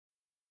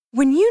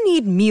When you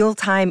need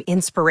mealtime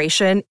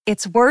inspiration,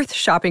 it's worth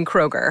shopping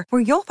Kroger,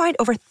 where you'll find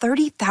over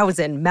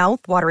 30,000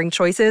 mouth-watering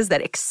choices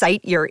that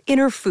excite your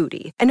inner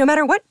foodie. And no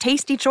matter what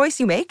tasty choice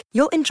you make,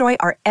 you'll enjoy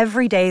our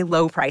everyday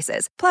low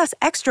prices, plus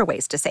extra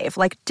ways to save,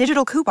 like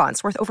digital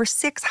coupons worth over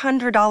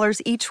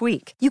 $600 each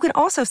week. You can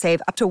also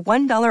save up to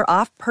 $1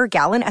 off per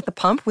gallon at the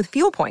pump with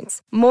fuel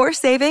points. More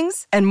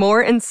savings and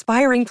more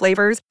inspiring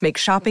flavors make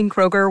shopping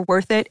Kroger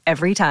worth it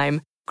every time.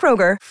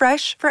 Kroger,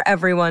 fresh for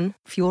everyone.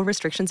 Fuel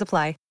restrictions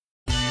apply.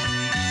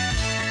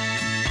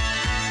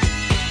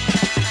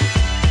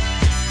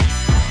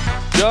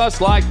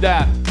 Just like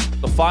that,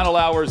 the final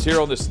hours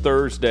here on this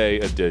Thursday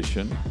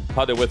edition.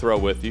 Huddy Withrow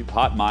with you.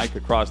 Hot mic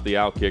across the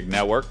OutKick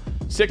network.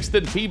 6th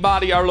and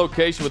Peabody, our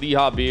location with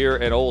EHA Beer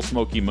and Old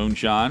Smoky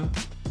Moonshine.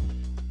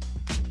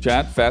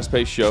 Chad,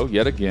 fast-paced show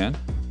yet again.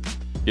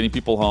 Getting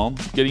people home,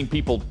 getting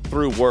people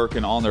through work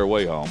and on their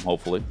way home,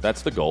 hopefully.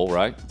 That's the goal,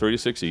 right? 3 to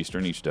 6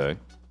 Eastern each day.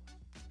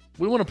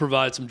 We want to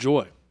provide some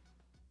joy.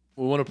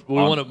 We want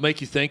to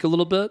make you think a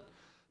little bit,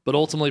 but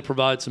ultimately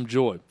provide some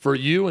joy for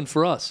you and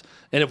for us.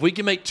 And if we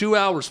can make 2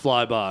 hours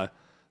fly by,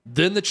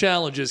 then the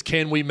challenge is,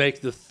 can we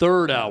make the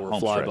third hour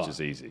fly by? Home stretch is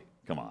easy.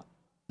 Come on.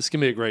 This can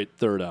be a great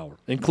third hour,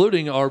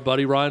 including our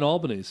buddy Ryan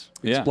Albanese,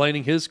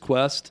 explaining his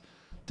quest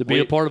to be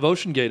a part of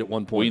OceanGate at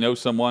one point. We know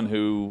someone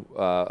who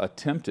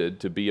attempted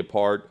to be a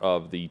part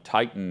of the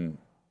Titan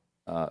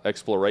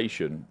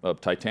exploration of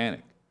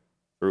Titanic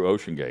through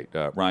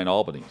OceanGate, Ryan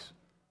Albanese,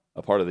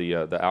 a part of the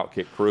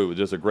OutKick crew.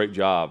 Does a great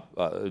job.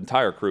 The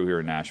entire crew here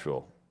in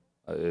Nashville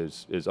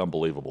is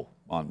unbelievable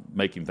on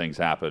making things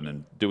happen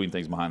and doing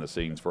things behind the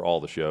scenes for all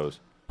the shows.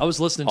 I was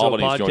listening to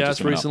Albanese a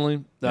podcast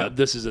recently.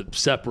 This is a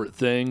separate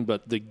thing,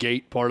 but the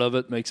gate part of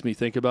it makes me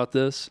think about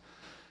this.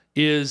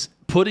 Is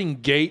putting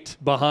gate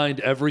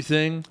behind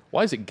everything.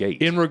 Why is it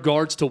gate? In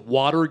regards to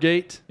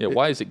Watergate. Yeah,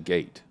 why is it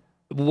gate?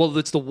 Well,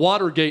 it's the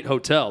Watergate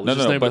Hotel. It's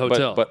the name of the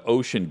hotel. But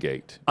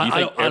OceanGate. You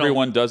think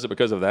everyone does it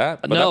because of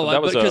that?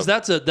 Because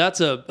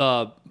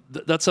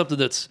that's something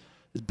that's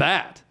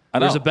bad.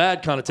 There's a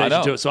bad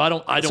connotation to it, so I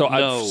don't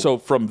know. So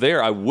from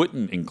there, I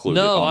wouldn't include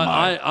it on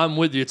mine. I'm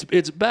with you.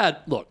 It's bad.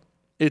 Look,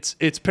 it's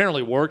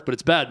apparently worked, but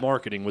it's bad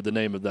marketing with the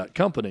name of that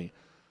company.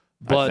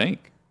 But I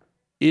think.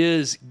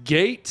 Is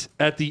gate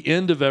at the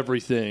end of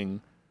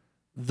everything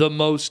the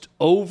most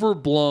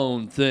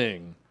overblown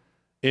thing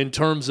in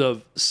terms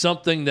of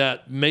something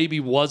that maybe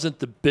wasn't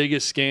the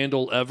biggest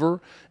scandal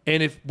ever?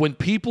 And when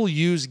people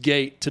use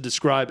gate to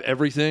describe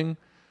everything,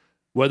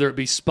 whether it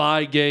be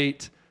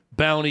Spygate,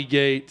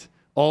 Bountygate,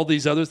 all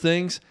these other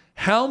things,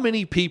 how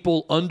many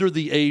people under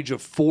the age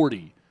of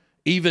 40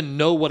 even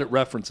know what it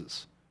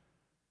references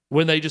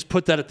when they just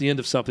put that at the end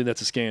of something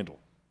that's a scandal?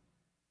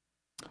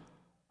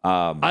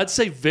 I'd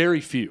say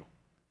very few.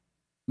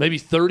 Maybe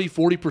 30,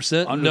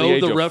 40% know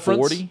the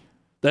reference 40?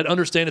 That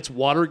understand it's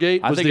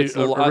Watergate was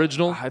the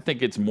original. I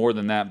think it's more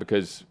than that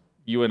because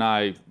you and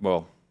I,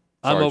 I'm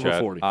over Chad,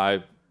 40.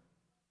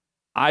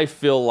 I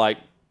feel like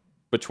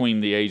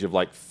between the age of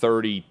like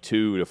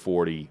 32 to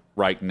 40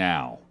 right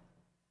now,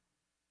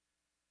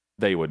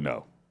 they would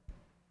know.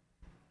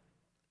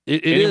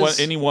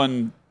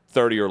 Anyone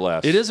 30 or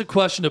less. It is a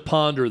question to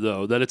ponder,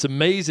 though, that it's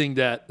amazing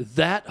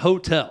that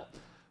hotel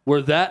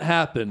where that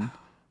happened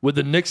with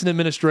the Nixon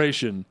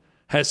administration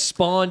has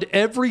spawned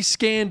every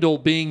scandal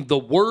being the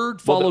word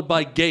followed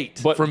by gate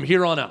from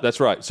here on out. That's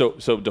right. So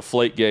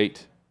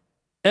Deflategate,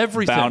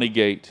 everything.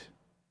 Bountygate,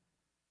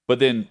 but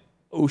then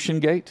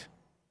OceanGate?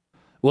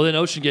 Well, then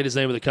OceanGate is the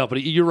name of the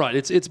company. You're right.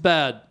 It's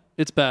bad.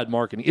 It's bad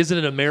marketing. Is it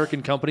an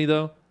American company,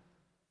 though?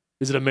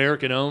 Is it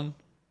American-owned?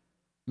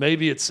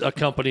 Maybe it's a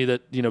company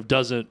that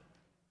doesn't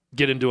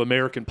get into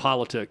American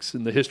politics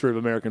and the history of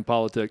American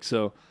politics,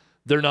 so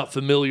they're not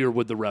familiar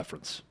with the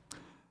reference.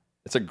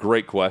 It's a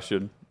great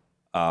question.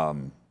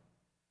 I'm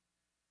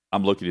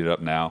looking it up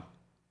now.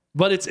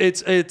 But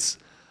it's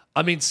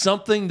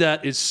something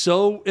that is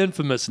so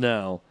infamous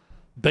now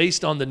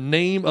based on the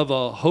name of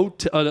a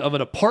hotel, of an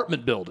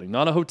apartment building,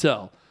 not a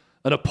hotel,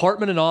 an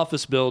apartment and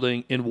office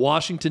building in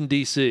Washington,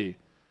 D.C.,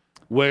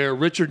 where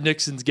Richard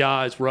Nixon's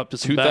guys were up to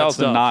some bad stuff.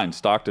 2009,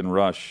 Stockton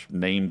Rush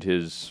named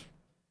his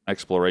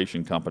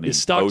exploration company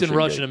Is Stockton OceanGate.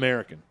 Rush an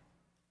American?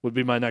 Would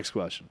be my next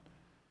question.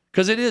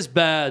 Because it is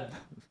bad.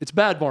 It's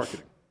bad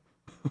marketing.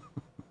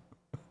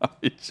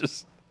 It's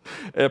just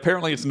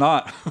apparently it's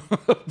not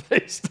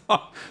based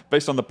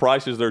on the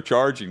prices they're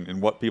charging and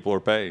what people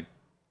are paying.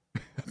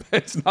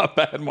 It's not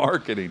bad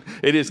marketing.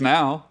 It is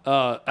now.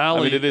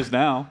 It is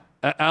now.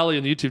 Allie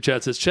in the YouTube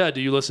chat says, Chad,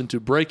 do you listen to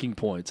Breaking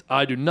Points?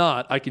 I do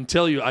not. I can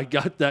tell you I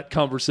got that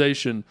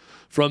conversation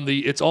from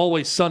the It's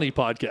Always Sunny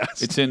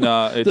podcast. It's in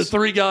the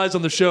three guys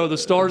on the show, the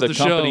stars of the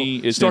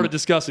show, started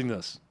discussing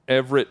this.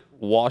 Everett,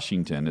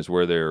 Washington is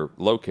where they're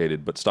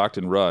located, but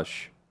Stockton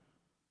Rush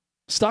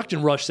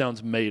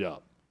sounds made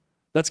up.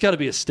 That's got to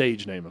be a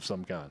stage name of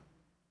some kind.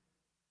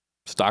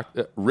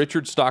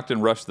 Richard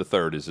Stockton Rush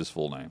III is his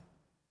full name.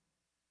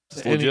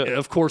 And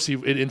of course,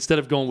 instead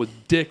of going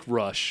with Dick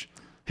Rush,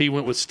 he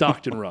went with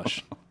Stockton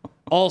Rush.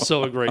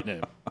 Also a great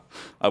name.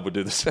 I would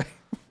do the same.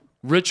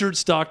 Richard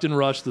Stockton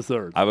Rush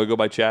III. I would go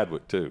by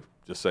Chadwick, too.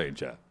 Just saying,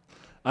 Chad.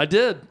 I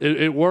did.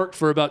 It worked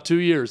for about 2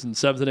 years in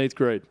 7th and 8th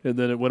grade, and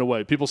then it went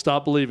away. People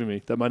stopped believing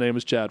me that my name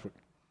is Chadwick.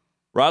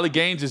 Riley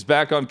Gaines is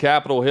back on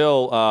Capitol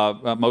Hill,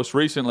 most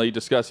recently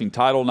discussing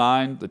Title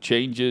IX, the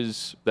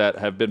changes that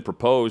have been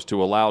proposed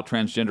to allow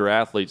transgender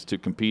athletes to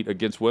compete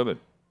against women.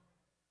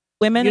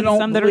 Women you and don't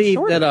some that are believe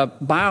shorter. that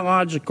a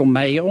biological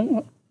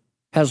male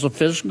has a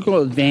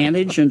physical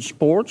advantage in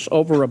sports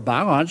over a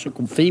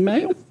biological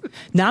female?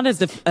 Not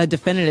as a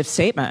definitive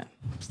statement.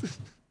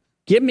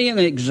 Give me an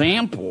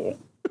example.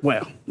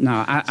 Well,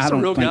 no, I don't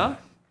a real think. guy?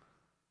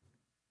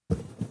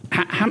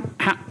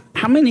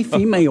 How many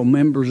female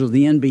members of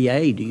the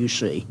NBA do you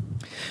see?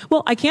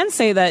 Well, I can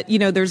say that,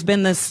 there's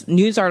been this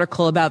news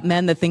article about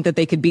men that think that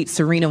they could beat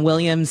Serena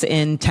Williams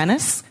in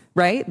tennis,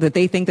 right? That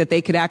they think that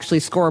they could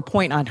actually score a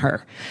point on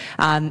her.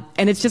 And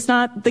it's just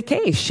not the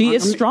case. She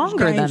is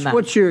stronger than that.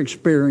 What's your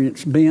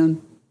experience,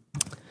 Ben?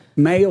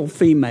 Male,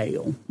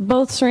 female?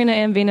 Both Serena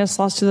and Venus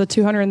lost to the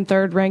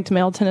 203rd ranked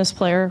male tennis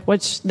player,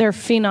 which they're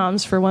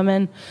phenoms for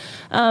women.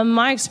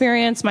 My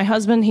experience, my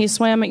husband, he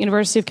swam at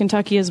University of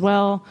Kentucky as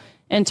well.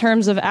 In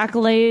terms of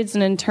accolades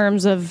and in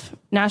terms of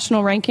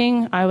national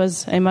ranking, I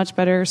was a much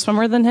better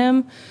swimmer than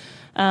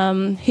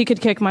him. He could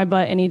kick my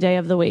butt any day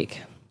of the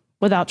week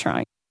without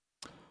trying.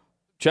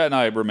 Chad and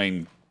I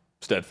remain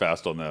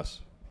steadfast on this.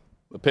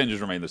 The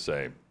opinions remain the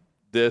same.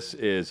 This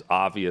is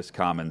obvious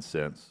common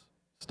sense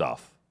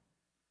stuff.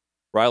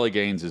 Riley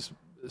Gaines is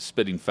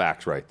spitting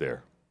facts right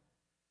there.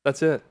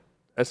 That's it.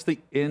 That's the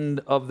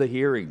end of the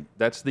hearing.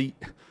 That's the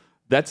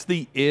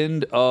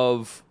end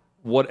of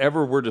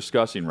whatever we're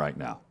discussing right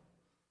now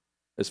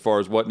as far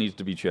as what needs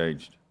to be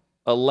changed.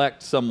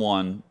 Elect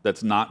someone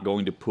that's not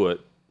going to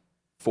put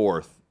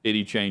forth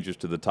any changes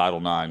to the Title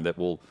IX that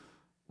will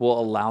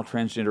allow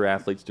transgender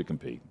athletes to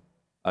compete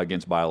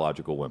against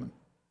biological women.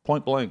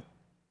 Point blank.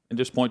 And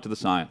just point to the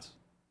science.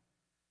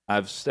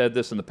 I've said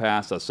this in the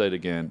past. I'll say it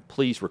again.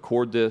 Please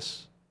record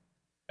this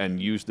and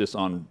use this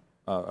on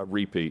a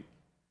repeat,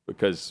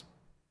 because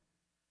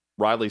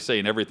Riley's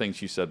saying everything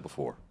she said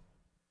before.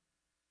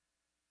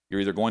 You're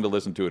either going to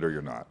listen to it or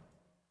you're not.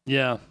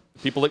 Yeah.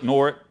 People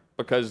ignore it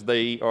because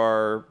they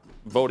are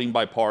voting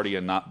by party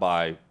and not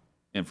by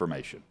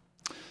information.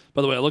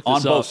 By the way, I looked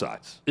this on up. both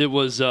sides. It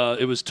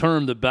was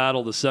termed the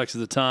battle of the sex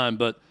at the time,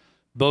 but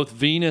both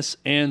Venus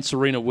and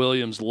Serena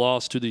Williams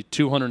lost to the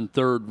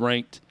 203rd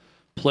ranked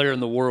player in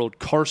the world,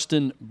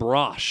 Karsten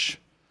Brosch.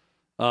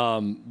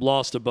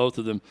 Lost to both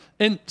of them.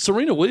 And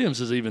Serena Williams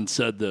has even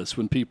said this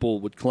when people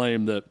would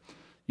claim that,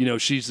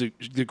 she's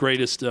the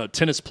greatest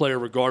tennis player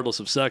regardless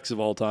of sex of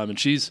all time. And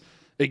she's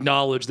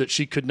acknowledged that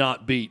she could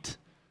not beat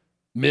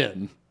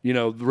men,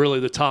 really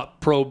the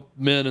top pro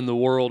men in the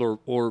world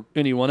or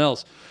anyone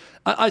else.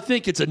 I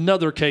think it's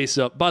another case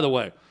of, by the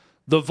way,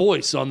 the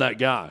voice on that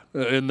guy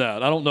in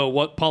that. I don't know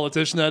what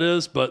politician that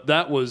is, but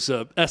that was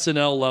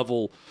SNL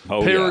level,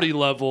 parody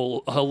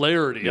level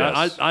hilarity.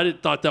 Yes. I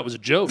thought that was a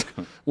joke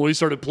when we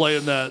started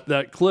playing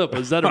that clip.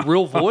 Is that a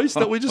real voice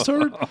that we just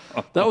heard?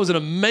 That was an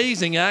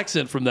amazing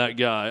accent from that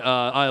guy.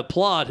 I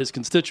applaud his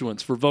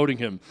constituents for voting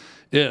him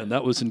in.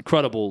 That was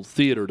incredible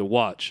theater to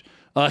watch.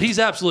 He's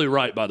absolutely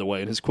right, by the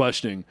way, in his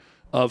questioning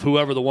of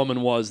whoever the woman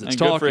was that's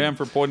talking. Good for him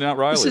for pointing out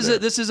Riley.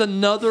 This is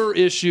another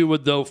issue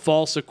with, though,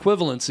 false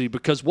equivalency,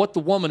 because what the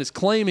woman is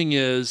claiming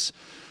is,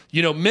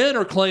 men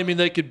are claiming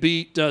they could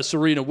beat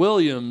Serena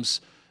Williams,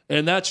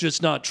 and that's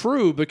just not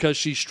true because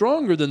she's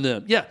stronger than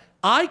them. Yeah,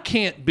 I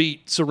can't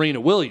beat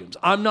Serena Williams.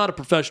 I'm not a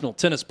professional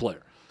tennis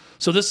player.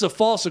 So this is a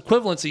false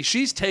equivalency.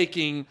 She's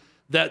taking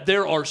that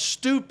there are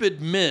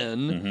stupid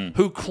men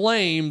who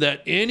claim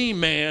that any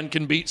man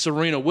can beat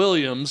Serena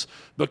Williams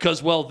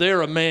because, well,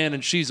 they're a man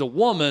and she's a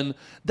woman.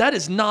 That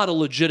is not a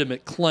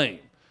legitimate claim.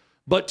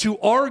 But to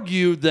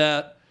argue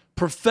that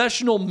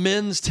professional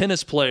men's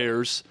tennis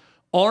players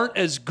aren't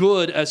as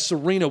good as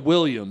Serena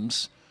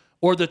Williams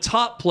or the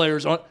top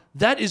players aren't,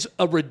 that is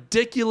a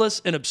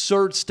ridiculous and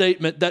absurd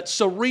statement that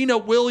Serena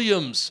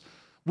Williams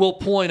will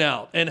point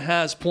out and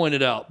has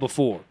pointed out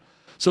before.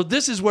 So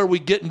this is where we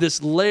get in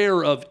this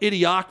layer of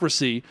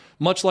idiocracy,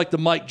 much like the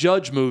Mike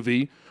Judge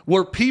movie,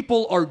 where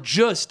people are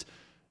just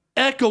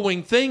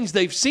echoing things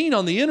they've seen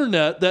on the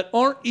internet that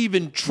aren't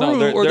even true,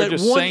 they're that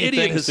just one saying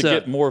idiot things has to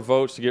said. get more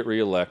votes to get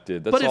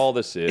reelected. That's But all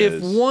this is.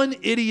 If one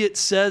idiot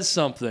says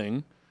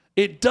something,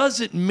 it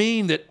doesn't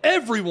mean that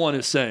everyone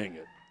is saying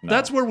it. No.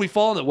 That's where we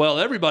fall in it. Well,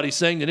 everybody's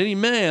saying that any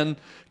man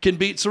can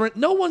beat Serena.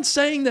 No one's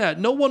saying that.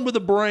 No one with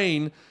a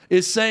brain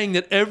is saying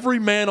that every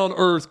man on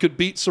earth could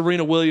beat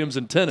Serena Williams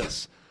in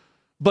tennis.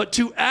 But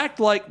to act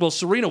like, well,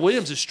 Serena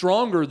Williams is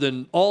stronger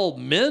than all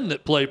men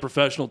that play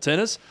professional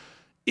tennis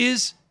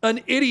is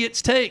an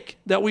idiot's take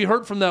that we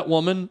heard from that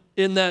woman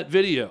in that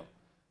video.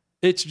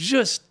 It's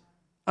just,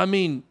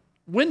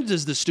 when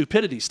does the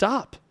stupidity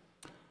stop?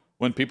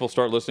 When people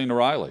start listening to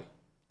Riley.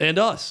 And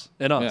us.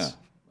 Yeah.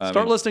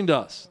 Start listening to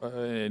us.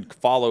 And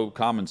follow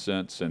common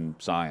sense and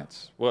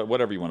science,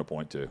 whatever you want to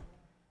point to.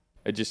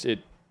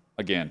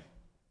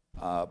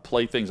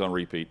 Play things on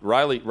repeat.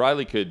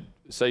 Riley could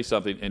say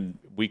something and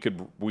we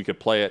could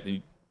play it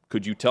and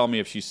Could you tell me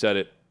if she said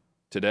it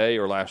today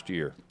or last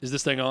year? Is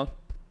this thing on?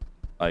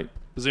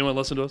 Does anyone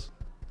listen to us?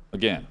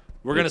 Again.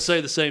 We're going to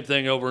say the same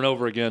thing over and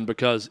over again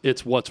because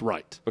it's what's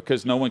right.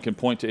 Because no one can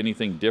point to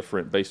anything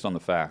different based on the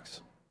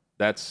facts.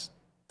 That's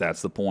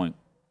the point.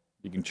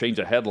 You can change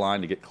a headline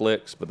to get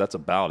clicks, but that's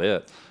about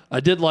it. I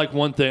did like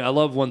one thing. I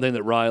love one thing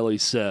that Riley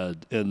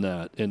said in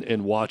that,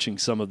 in watching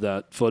some of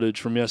that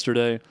footage from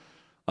yesterday.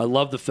 I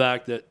love the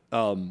fact that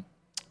one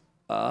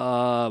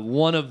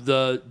of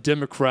the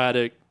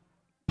Democratic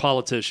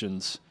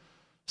politicians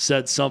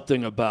said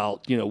something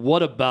about,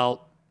 what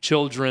about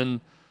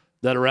children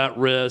that are at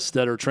risk,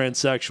 that are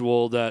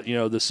transsexual, that,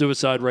 the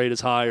suicide rate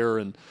is higher,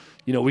 and,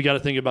 we got to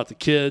think about the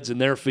kids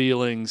and their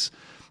feelings.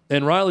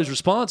 And Riley's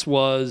response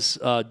was,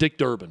 Dick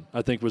Durbin,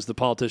 I think, was the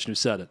politician who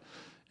said it.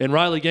 And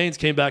Riley Gaines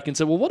came back and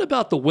said, well, what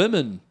about the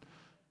women?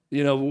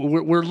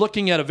 We're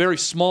looking at a very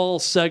small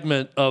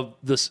segment of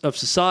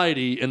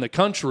society in the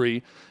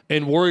country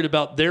and worried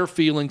about their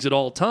feelings at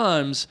all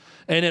times.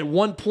 And at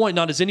one point,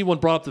 not has anyone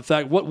brought up the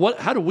fact,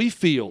 how do we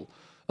feel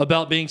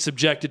about being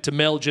subjected to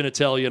male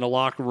genitalia in a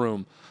locker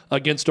room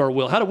against our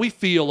will? How do we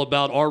feel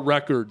about our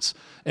records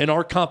and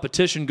our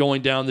competition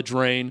going down the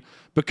drain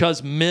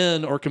because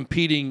men are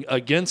competing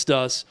against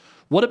us?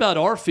 What about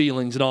our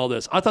feelings and all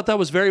this? I thought that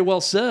was very well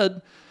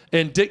said.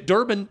 And Dick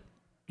Durbin,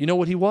 you know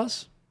what he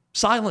was?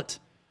 Silent.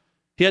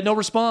 He had no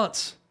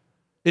response.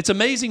 It's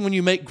amazing when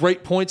you make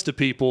great points to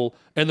people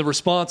and the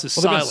response is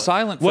silent. They've been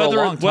silent for a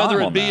long time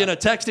whether it on be that. in a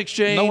text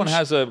exchange, no one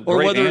has a great or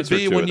whether it answer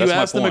be to when it. you That's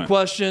my ask them a point.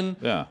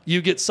 question,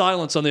 you get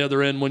silence on the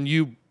other end when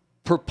you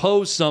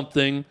propose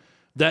something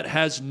that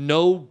has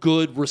no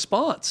good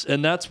response.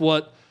 And that's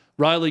what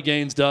Riley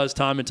Gaines does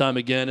time and time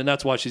again, and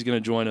that's why she's going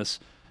to join us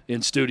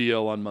in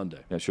studio on Monday.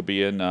 Yeah, she'll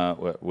be in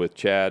with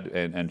Chad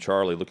and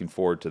Charlie. Looking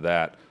forward to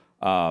that.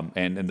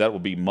 And that will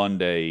be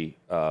Monday.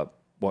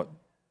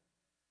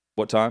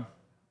 What time?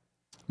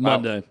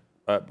 Monday.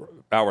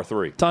 Hour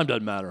 3. Time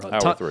doesn't matter.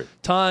 Hour 3.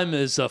 Time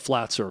is a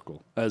flat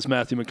circle, as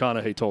Matthew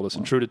McConaughey told us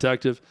in True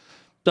Detective.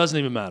 Doesn't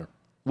even matter.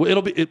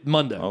 It'll be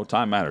Monday. Oh,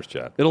 time matters,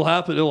 Chad. It'll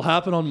happen. It'll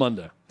happen on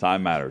Monday.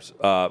 Time matters.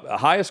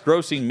 Highest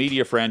grossing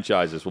media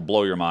franchises will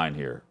blow your mind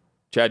here.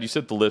 Chad, you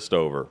sent the list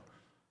over.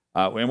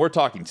 And we're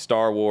talking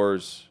Star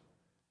Wars,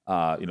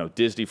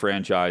 Disney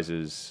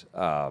franchises,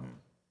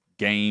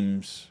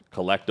 games,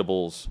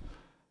 collectibles,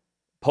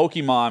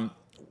 Pokemon.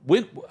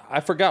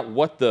 I forgot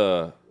what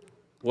the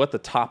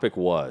topic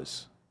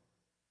was.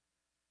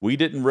 We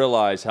didn't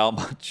realize how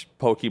much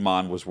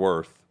Pokemon was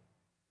worth.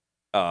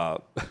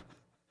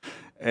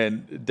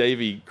 And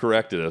Davey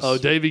corrected us. Oh,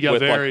 Davey got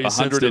very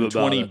sensitive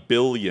about it. $120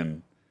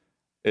 billion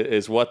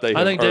is what they have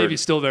I think heard.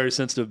 Davey's still very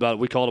sensitive about it.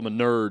 We called him a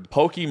nerd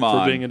Pokemon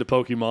for being into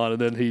Pokemon, and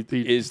then he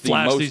is the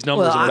flashed most these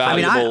numbers.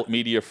 valuable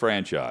media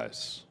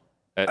franchise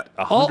at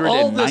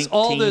all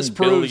this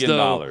proves, $119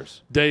 billion.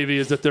 Davey,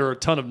 is that there are a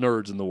ton of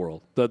nerds in the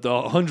world. That the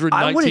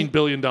 $119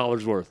 billion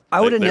worth. I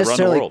wouldn't They run the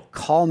necessarily world.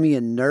 call me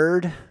a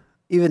nerd,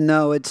 even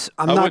though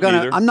I'm not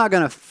wouldn't either.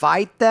 gonna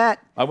fight that.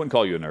 I wouldn't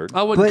call you a nerd.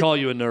 I wouldn't But call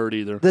you a nerd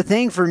either. The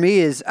thing for me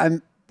is I'm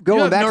You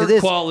going have back nerd to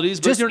this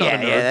qualities, but you're not a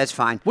nerd. Yeah, that's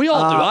fine. We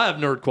all do. I have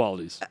nerd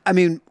qualities. I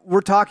mean,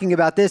 we're talking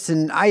about this,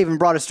 and I even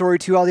brought a story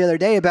to you all the other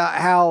day about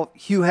how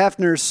Hugh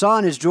Hefner's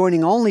son is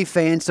joining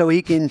OnlyFans so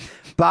he can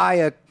buy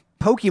a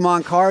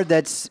Pokemon card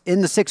that's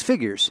in the 6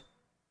 figures.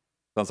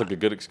 Sounds like a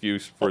good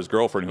excuse for his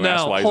girlfriend who Now,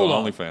 asked why he's hold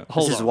on on. OnlyFans.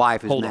 This is his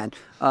wife is mad.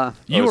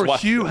 You his are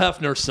wife. Hugh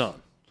Hefner's son.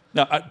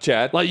 No,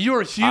 Chad. Like, you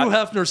are Hugh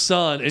Hefner's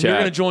son, and you're Chad.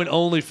 going to join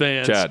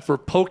OnlyFans Chad. for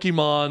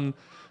Pokemon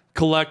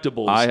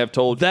collectibles. I have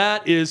told you.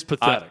 That is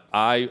pathetic.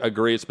 I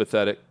agree it's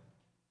pathetic.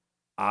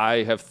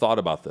 I have thought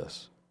about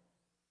this.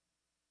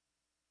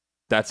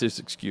 That's his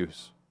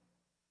excuse.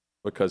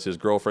 Because his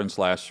girlfriend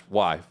 /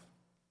 wife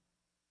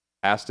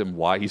asked him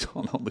why he's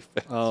on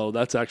OnlyFans. Oh,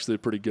 that's actually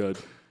pretty good.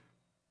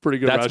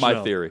 That's my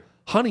rationale. theory.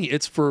 Honey,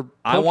 it's for Pokemon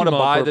I want to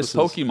buy purposes.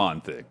 this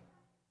Pokemon thing.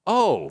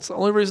 Oh. It's the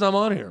only reason I'm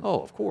on here.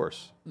 Oh, of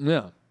course.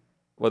 Yeah.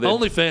 Well, then,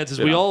 OnlyFans, as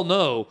we all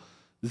know,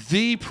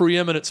 the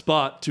preeminent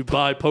spot to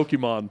buy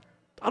Pokemon.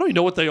 I don't even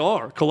know what they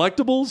are.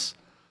 Collectibles?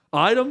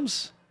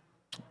 Items?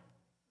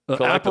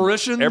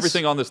 Apparitions?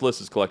 Everything on this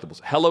list is collectibles.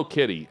 Hello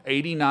Kitty,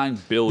 $89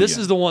 billion. This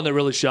is the one that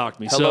really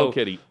shocked me. Hello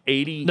Kitty,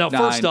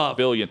 $89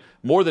 billion.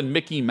 More than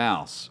Mickey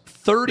Mouse.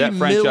 That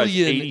franchise,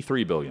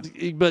 $83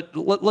 billion. But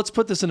let's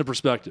put this into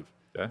perspective.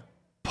 Okay.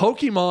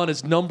 Pokemon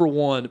is number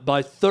one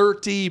by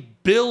 $30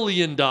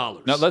 billion. Now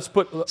let's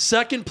put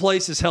second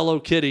place is Hello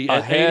Kitty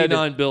at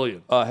 $89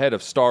 billion. Ahead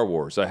of Star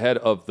Wars, ahead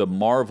of the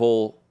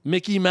Marvel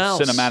Mickey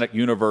Mouse Cinematic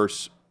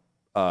Universe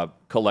the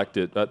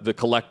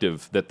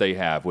collective that they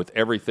have with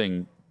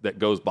everything that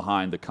goes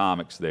behind the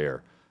comics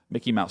there.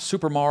 Mickey Mouse,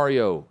 Super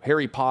Mario,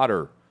 Harry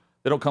Potter.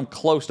 They don't come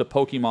close to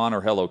Pokemon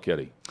or Hello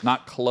Kitty.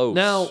 Not close.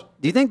 Now,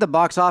 do you think the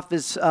box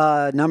office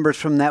numbers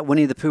from that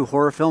Winnie the Pooh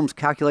horror films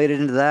calculated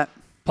into that?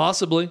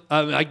 Possibly.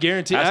 I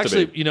guarantee. Has to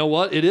actually, be. you know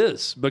what? It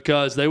is,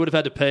 because they would have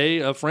had to pay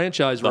a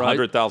franchise the right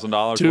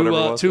 $100,000, to whatever it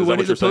was. to Is that Winnie what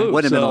you're the Pooh. saying?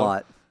 Would have been a So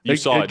lot. You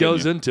saw it, It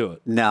goes didn't you? into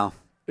it. No.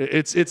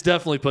 It's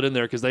definitely put in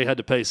there because they had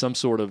to pay some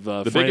sort of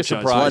The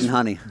franchise. Blood and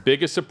honey.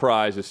 biggest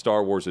surprise is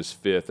Star Wars is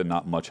 5th and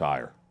not much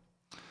higher.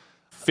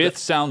 5th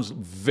sounds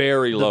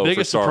very low. The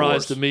biggest for Star surprise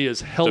Wars to me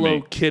is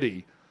Hello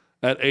Kitty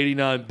at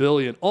 $89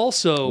 billion.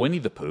 Also, Winnie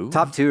the Pooh.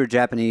 Top 2 are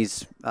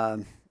Japanese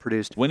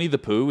produced. Winnie the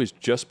Pooh is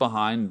just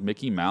behind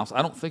Mickey Mouse.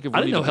 I don't think of I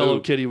Winnie didn't know the Pooh. Hello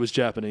Kitty was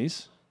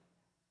Japanese.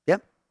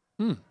 Yep.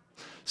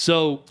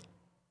 So,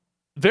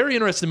 very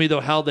interesting to me, though,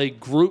 how they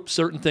group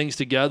certain things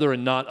together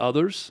and not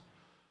others.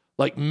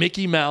 Like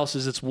Mickey Mouse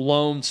is its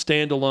lone,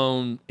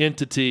 standalone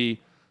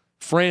entity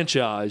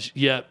franchise,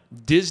 yet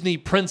Disney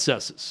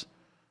princesses.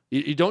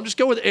 You don't just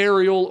go with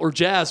Ariel or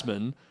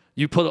Jasmine.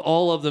 You put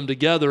all of them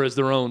together as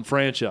their own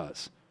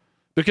franchise.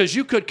 Because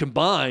you could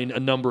combine a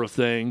number of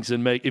things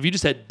and make, if you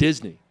just had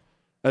Disney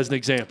as an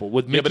example,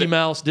 with Mickey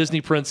Mouse,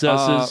 Disney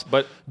princesses,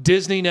 but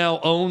Disney now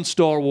owns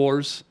Star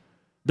Wars.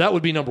 That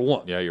would be number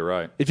one. Yeah, you're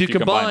right. If you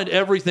combined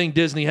everything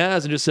Disney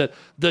has and just said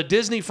the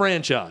Disney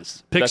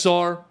franchise,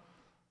 Pixar,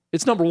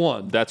 it's number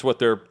one. That's what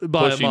they're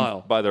By a pushing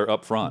mile. by their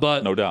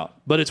upfront, no doubt.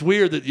 But it's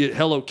weird that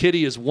Hello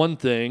Kitty is one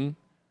thing,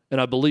 and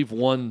I believe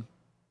one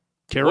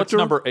character. What's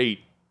number 8,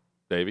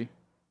 Davey?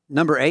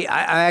 Number 8,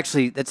 I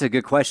actually, that's a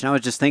good question. I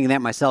was just thinking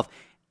that myself.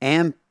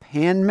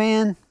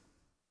 Pan-Man?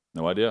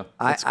 No idea.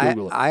 Let's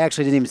Google it. I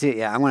actually didn't even see it.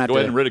 Yeah, I'm going to have Go to.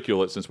 ahead and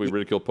ridicule it since we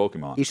ridiculed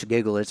Pokemon. You should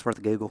Google it. It's worth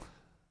a Google.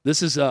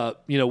 This is,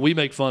 we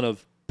make fun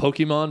of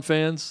Pokemon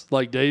fans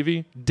like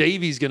Davey.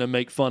 Davey's going to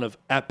make fun of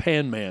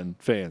Pan-Man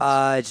fans.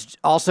 It's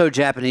also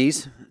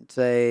Japanese. It's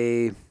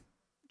a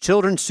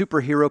children's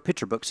superhero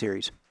picture book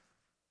series.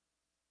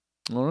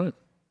 All right.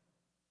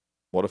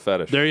 What a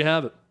fetish. There you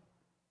have it.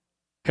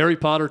 Harry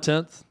Potter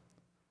 10th.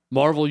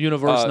 Marvel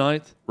Universe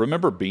 9th.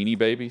 Remember Beanie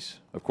Babies?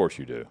 Of course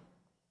you do.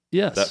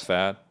 Yes. That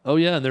fad? Oh,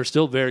 yeah, and they're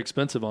still very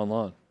expensive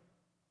online.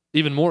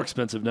 Even more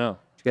expensive now.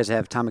 You guys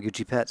have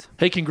Tamagotchi pets?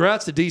 Hey,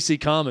 congrats to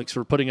DC Comics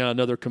for putting out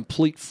another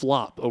complete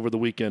flop over the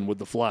weekend with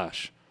The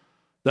Flash.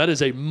 That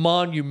is a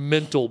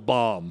monumental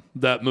bomb,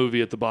 that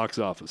movie at the box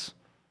office.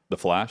 The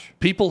Flash?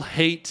 People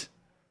hate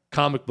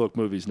comic book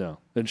movies now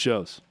and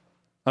shows.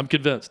 I'm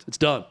convinced. It's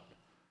done.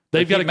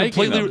 They've got to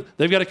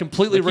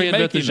completely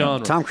reinvent the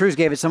genre. Tom Cruise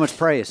gave it so much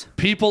praise.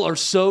 People are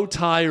so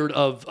tired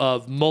of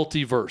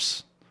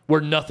multiverse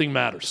where nothing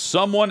matters.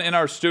 Someone in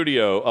our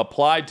studio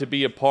applied to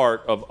be a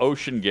part of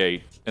Ocean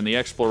Gate and the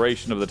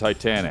exploration of the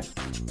Titanic.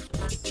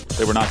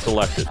 They were not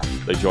selected.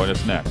 They join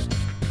us next.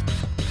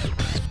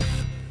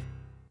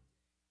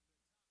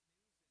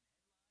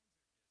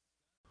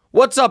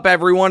 What's up,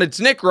 everyone? It's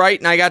Nick Wright,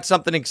 and I got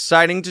something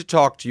exciting to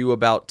talk to you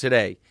about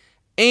today.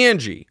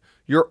 Angie,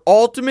 your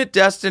ultimate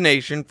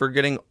destination for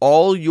getting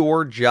all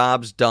your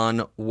jobs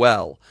done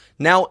well.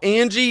 Now,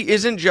 Angie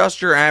isn't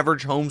just your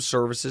average home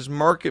services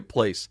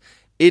marketplace.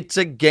 It's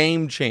a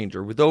game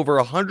changer with over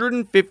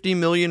 150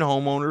 million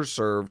homeowners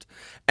served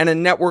and a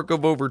network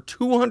of over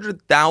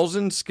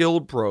 200,000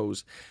 skilled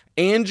pros.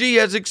 Angie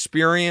has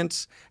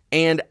experience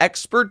and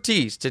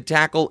expertise to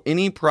tackle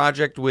any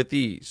project with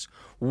ease.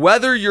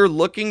 Whether you're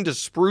looking to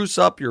spruce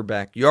up your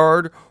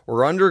backyard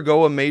or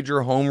undergo a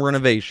major home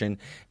renovation,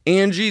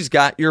 Angie's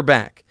got your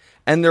back.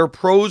 And their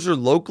pros are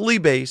locally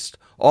based,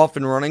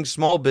 often running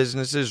small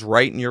businesses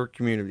right in your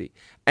community.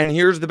 And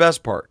here's the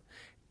best part.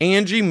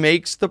 Angie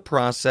makes the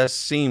process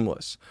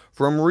seamless.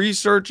 From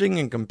researching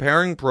and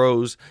comparing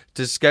pros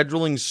to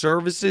scheduling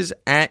services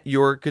at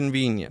your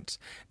convenience.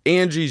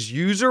 Angie's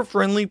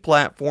user-friendly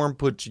platform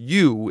puts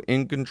you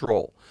in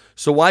control.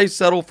 So why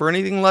settle for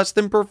anything less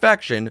than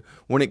perfection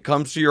when it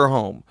comes to your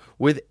home?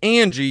 With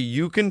Angie,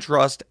 you can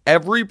trust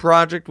every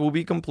project will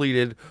be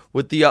completed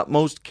with the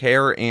utmost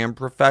care and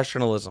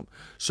professionalism.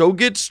 So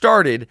get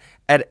started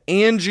at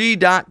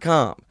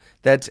Angie.com.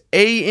 That's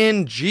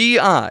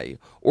ANGI,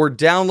 or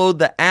download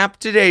the app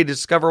today to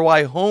discover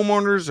why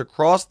homeowners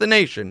across the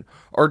nation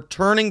are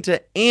turning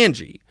to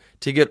Angie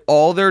to get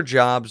all their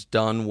jobs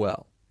done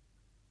well.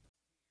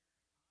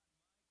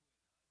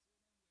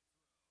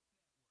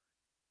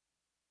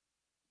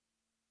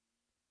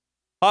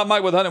 Hot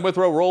Mike with Hunt and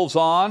Withrow rolls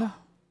on.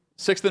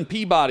 6th and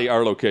Peabody,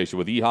 our location,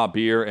 with Yeehaw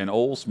Beer and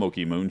Old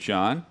Smoky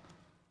Moonshine.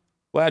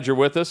 Glad you're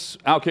with us.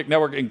 OutKick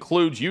Network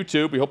includes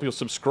YouTube. We hope you'll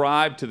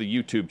subscribe to the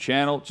YouTube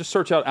channel. Just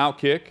search out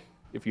OutKick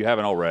if you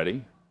haven't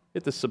already.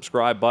 Hit the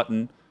subscribe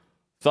button,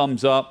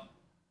 thumbs up,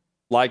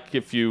 like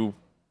if you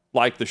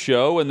like the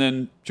show, and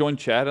then join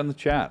Chad in the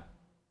chat.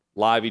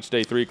 Live each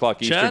day, 3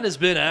 o'clock Eastern. Chad has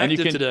been active and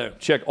you can today.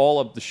 Check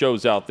all of the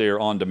shows out there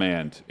on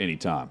demand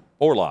anytime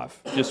or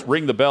live. Just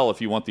ring the bell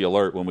if you want the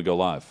alert when we go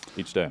live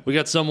each day. We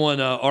got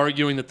someone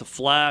arguing that The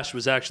Flash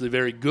was actually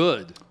very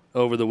good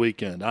over the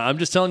weekend. I'm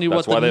just telling you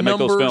That's what why the they make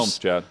numbers those films,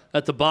 Chad.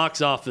 at the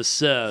box office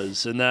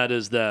says, and that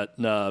is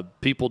that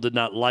people did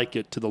not like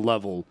it to the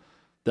level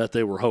that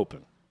they were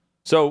hoping.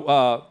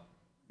 So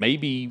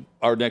maybe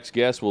our next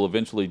guest will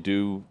eventually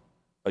do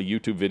a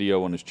YouTube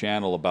video on his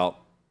channel about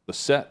the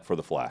set for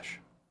The Flash.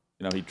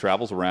 You know, he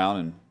travels around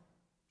and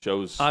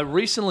shows. I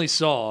recently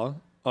saw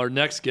our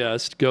next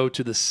guest go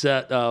to the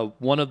set,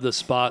 one of the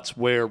spots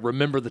where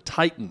Remember the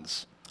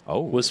Titans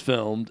was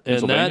filmed,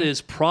 and that is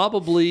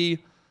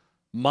probably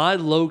my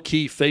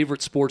low-key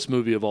favorite sports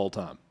movie of all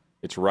time.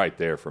 It's right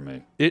there for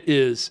me. It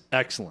is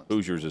excellent.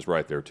 Hoosiers is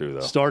right there too,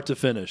 though. Start to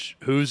finish.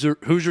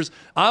 Hoosiers.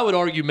 I would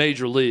argue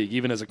Major League,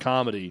 even as a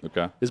comedy,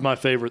 is my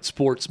favorite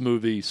sports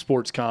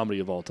comedy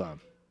of all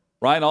time.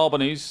 Ryan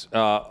Albanese,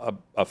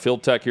 a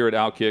field tech here at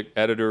OutKick,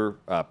 editor,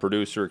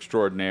 producer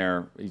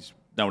extraordinaire. He's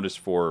known us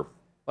for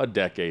a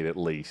decade at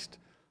least.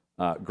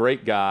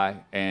 Great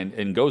guy,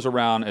 and goes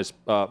around as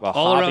a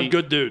all-around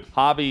good dude.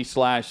 Hobby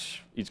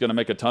 / he's going to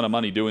make a ton of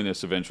money doing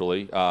this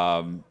eventually.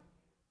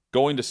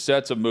 Going to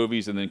sets of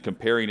movies and then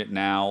comparing it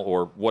now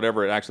or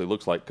whatever it actually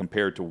looks like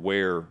compared to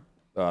where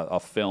a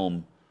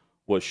film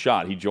was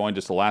shot. He joined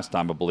us the last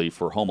time, I believe,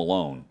 for Home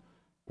Alone,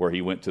 where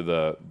he went to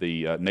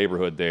the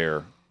neighborhood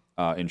there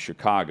in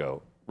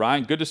Chicago.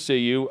 Ryan, good to see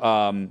you.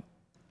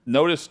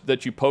 Noticed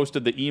that you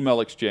posted the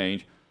email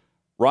exchange.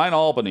 Ryan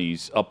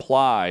Albanese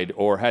applied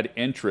or had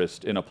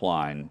interest in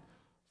applying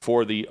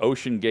for the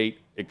Ocean Gate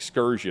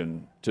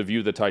excursion to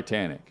view the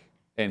Titanic.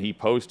 And he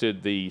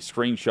posted the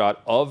screenshot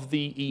of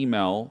the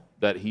email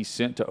that he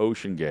sent to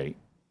Ocean Gate.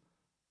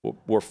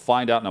 We'll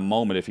find out in a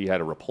moment if he had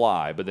a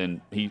reply, but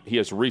then he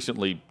has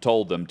recently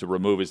told them to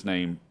remove his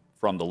name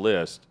from the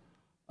list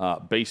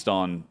based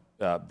on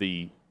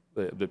the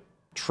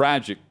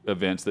tragic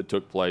events that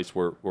took place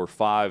where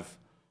 5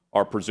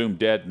 are presumed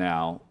dead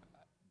now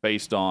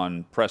based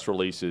on press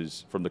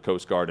releases from the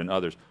Coast Guard and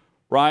others.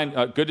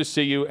 Ryan, good to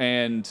see you,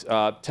 and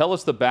tell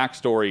us the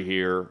backstory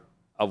here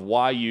of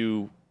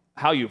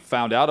how you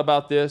found out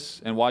about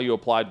this and why you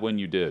applied when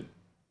you did.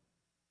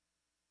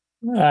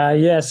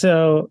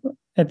 So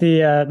at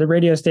the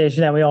radio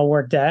station that we all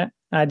worked at,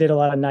 I did a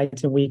lot of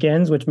nights and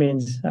weekends, which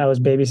means I was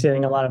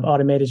babysitting a lot of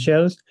automated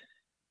shows.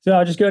 So I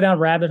would just go down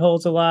rabbit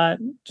holes a lot,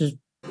 just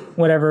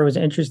whatever was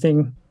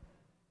interesting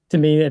to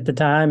me at the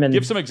time. And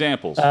give some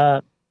examples.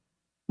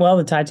 Well,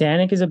 the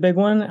Titanic is a big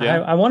one.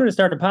 Yeah. I wanted to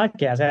start a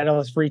podcast. I had all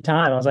this free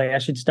time. I was like, I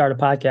should start a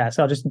podcast.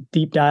 So I'll just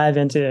deep dive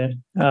into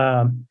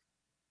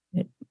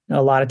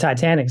a lot of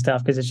Titanic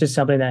stuff because it's just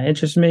something that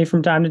interests me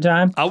from time to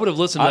time. I would have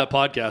listened to that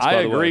podcast.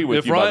 I agree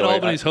with you. If Ryan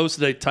Albanese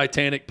hosted a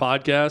Titanic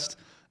podcast,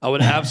 I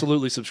would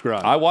absolutely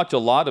subscribe. I watch a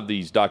lot of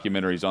these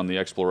documentaries on the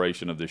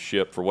exploration of this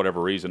ship for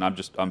whatever reason.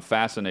 I'm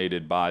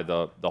fascinated by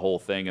the whole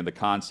thing and the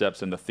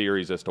concepts and the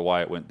theories as to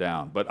why it went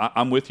down. But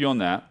I'm with you on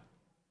that.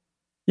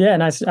 Yeah,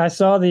 and I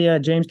saw the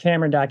James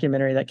Cameron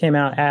documentary that came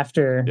out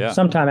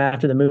sometime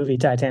after the movie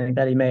Titanic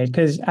that he made.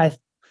 Because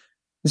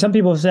some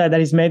people said that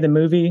he's made the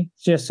movie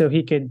just so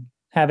he could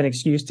have an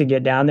excuse to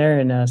get down there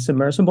in a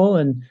submersible.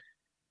 And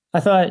I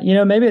thought,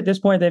 maybe at this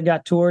point they've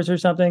got tours or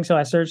something. So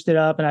I searched it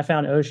up and I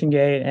found Ocean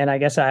Gate. And I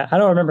guess I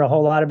don't remember a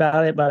whole lot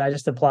about it, but I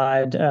just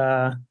applied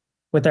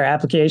with their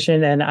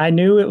application. And I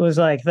knew it was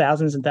like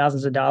thousands and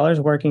thousands of dollars.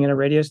 Working in a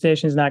radio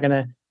station is not going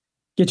to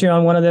get you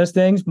on one of those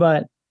things.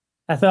 But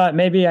I thought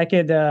maybe I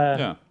could,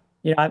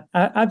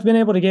 I've been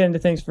able to get into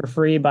things for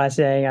free by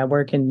saying I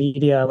work in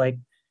media. Like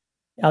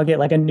I'll get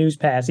like a news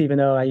pass, even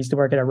though I used to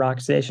work at a rock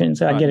station.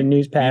 So I'd get a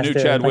news pass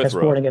to like a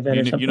sporting event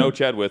or something. You know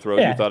Chad Withrow.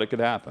 Yeah. You thought it could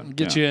happen.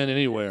 Get you in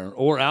anywhere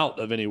or out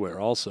of anywhere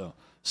also.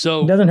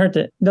 So it doesn't hurt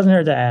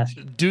to ask.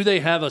 Did they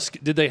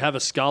have a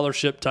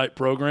scholarship type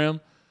program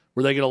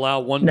where they could allow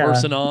one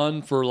person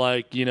on for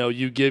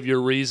you give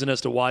your reason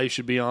as to why you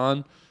should be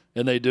on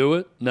and they do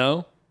it?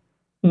 No,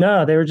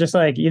 they were just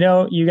like, you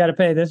got to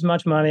pay this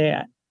much money.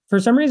 For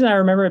some reason, I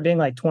remember it being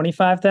like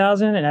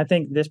 $25,000, and I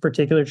think this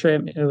particular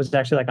trip it was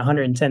actually like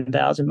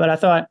 $110,000. But I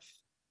thought,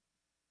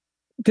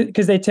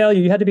 because they tell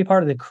you had to be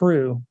part of the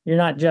crew, you're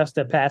not just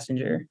a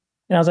passenger.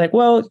 And I was like,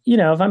 well,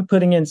 if I'm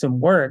putting in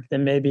some work,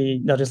 then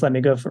maybe they'll just let me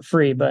go for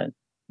free. But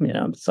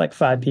it's like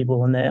 5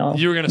 people, and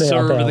you were going to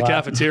serve in the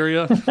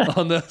cafeteria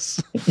on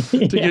this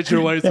to get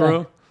your way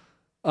through.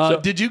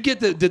 Did you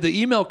get did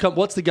the email come?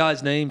 What's the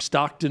guy's name?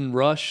 Stockton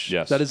Rush?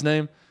 Yes. Is that his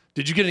name?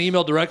 Did you get an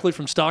email directly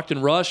from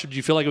Stockton Rush, or did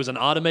you feel like it was an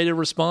automated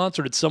response,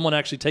 or did someone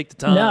actually take the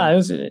time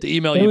to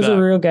email you back? It was a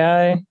real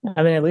guy.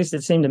 I mean, at least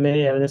it seemed to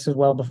me. I mean, this was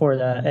well before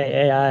the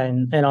AI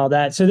and all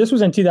that. So this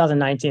was in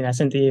 2019. I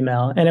sent the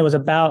email, and it was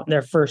about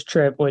their first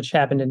trip, which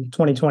happened in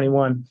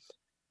 2021.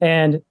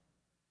 And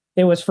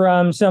it was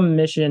from some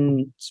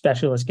mission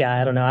specialist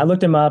guy. I don't know. I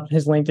looked him up.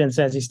 His LinkedIn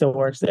says he still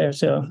works there,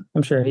 so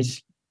I'm sure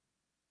he's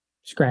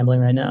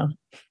scrambling right now.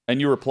 And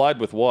you replied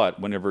with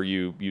what whenever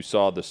you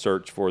saw the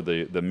search for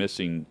the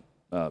missing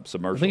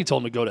submersible? I think he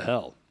told him to go to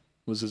hell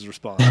was his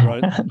response,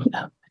 right?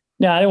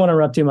 No, I didn't want to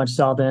rub too much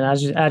salt in.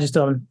 I just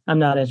told him I'm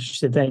not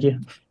interested. Thank you.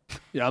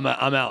 Yeah, I'm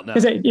out now.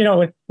 Because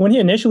when he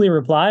initially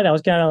replied, I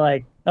was kind of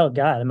like, oh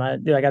God,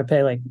 do I got to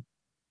pay like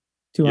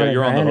 200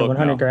 grand or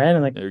 100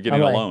 grand? And you're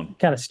getting a loan.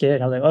 Kind of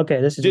scared. I was like,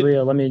 okay, this is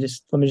real. Let me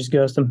just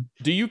ghost him.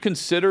 Do you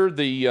consider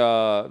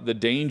the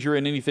danger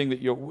in anything that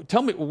you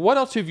tell me? What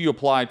else have you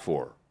applied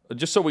for?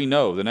 Just so we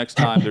know the next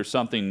time there's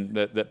something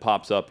that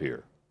pops up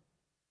here.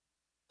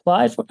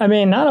 Applied for? I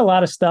mean, not a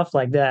lot of stuff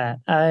like that.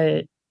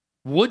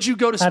 Would you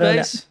go to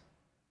space?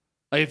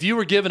 Like if you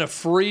were given a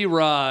free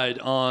ride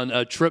on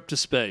a trip to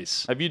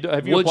space, have you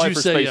applied for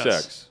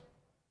SpaceX?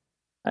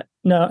 Yes?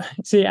 No.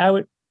 See, I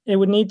would. it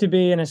would need to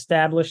be an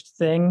established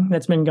thing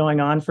that's been going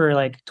on for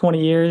like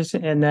 20 years.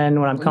 And then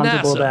when I'm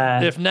comfortable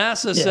that if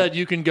NASA said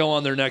you can go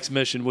on their next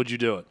mission, would you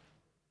do it?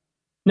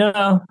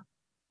 No,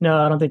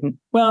 I don't think.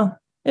 Well,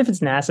 if it's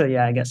NASA,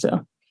 yeah, I guess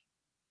so.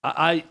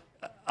 I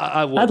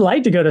would. I'd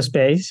like to go to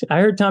space. I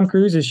heard Tom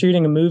Cruise is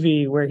shooting a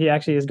movie where he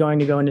actually is going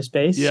to go into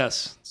space.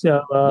 Yes.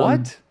 So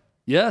what?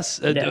 Yes.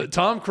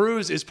 Tom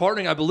Cruise is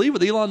partnering, I believe,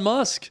 with Elon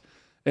Musk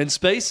and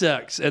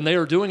SpaceX, and they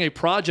are doing a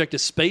project, a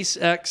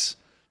SpaceX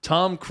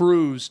Tom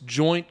Cruise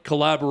joint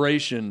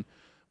collaboration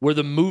where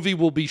the movie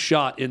will be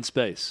shot in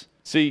space.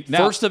 See,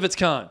 now, first of its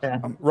kind.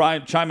 Yeah.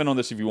 Ryan, chime in on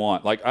this if you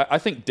want. Like, I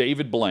think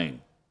David Blaine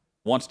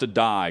wants to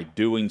die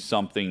doing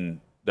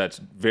something that's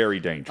very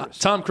dangerous.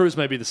 Tom Cruise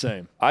may be the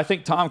same. I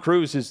think Tom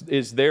Cruise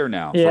is there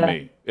now for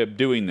me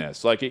doing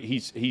this. Like,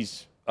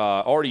 he's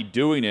already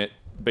doing it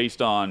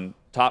based on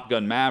Top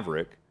Gun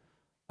Maverick.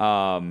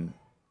 And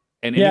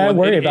I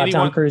worry about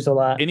Tom Cruise a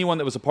lot. Anyone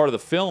that was a part of the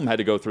film had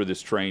to go through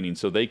this training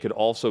so they could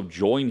also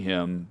join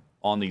him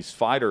on these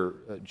fighter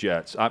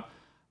jets.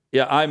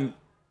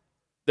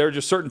 There are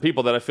just certain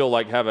people that I feel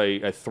like have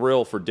a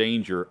thrill for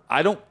danger.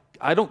 I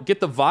don't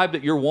get the vibe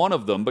that you're one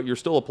of them, but you're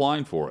still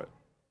applying for it.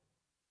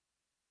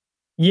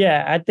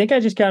 Yeah, I think I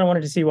just kind of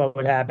wanted to see what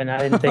would happen. I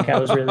didn't think I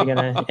was really going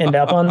to end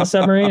up on the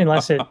submarine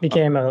unless it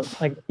became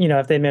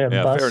if they made a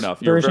bus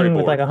version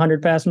with like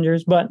 100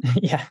 passengers. But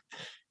yeah,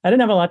 I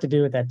didn't have a lot to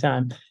do with that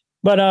time.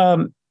 But I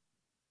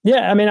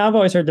mean, I've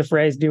always heard the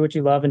phrase "do what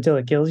you love until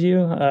it kills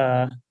you."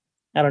 I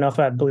don't know if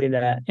I believe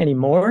that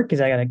anymore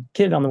because I got a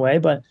kid on the way.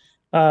 But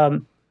I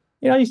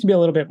used to be a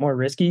little bit more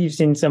risky. You've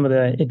seen some of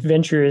the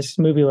adventurous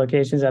movie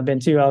locations I've been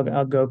to.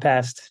 I'll go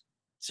past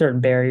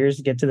certain barriers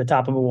to get to the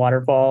top of a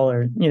waterfall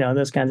or,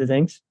 those kinds of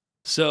things.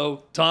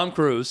 So Tom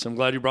Cruise, I'm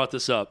glad you brought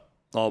this up,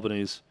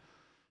 Albanese.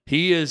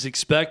 He is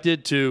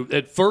expected to,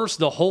 at first,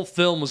 the whole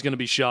film was going to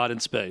be shot in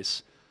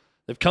space.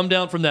 They've come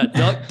down from that.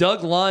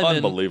 Doug Liman.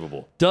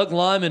 Unbelievable. Doug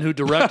Liman, who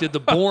directed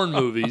the Bourne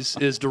movies,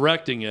 is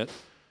directing it.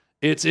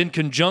 It's in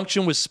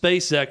conjunction with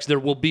SpaceX. There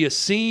will be a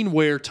scene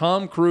where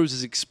Tom Cruise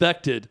is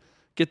expected,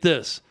 get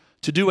this,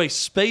 to do a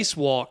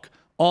spacewalk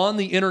on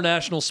the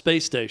International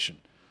Space Station.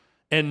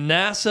 And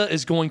NASA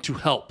is going to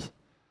help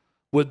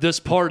with this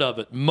part of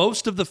it.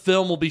 Most of the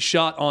film will be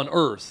shot on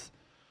Earth,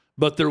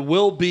 but there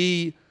will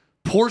be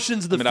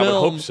portions of the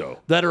film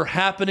that are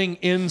happening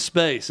in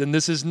space. And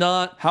this is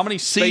not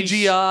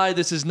CGI.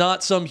 This is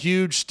not some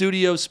huge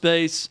studio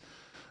space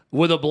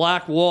with a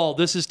black wall.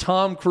 This is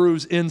Tom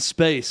Cruise in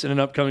space in an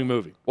upcoming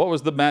movie. What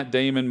was the Matt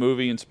Damon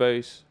movie in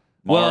space?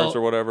 Mars or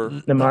whatever?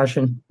 The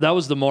Martian. That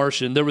was The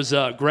Martian. There was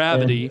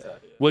Gravity,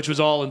 which was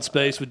all in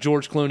space with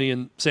George Clooney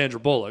and Sandra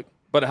Bullock.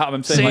 But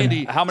I'm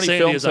saying, how many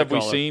films have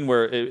we seen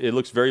where it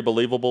looks very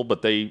believable,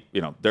 but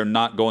they're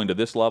not going to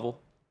this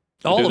level?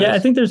 I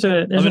think there's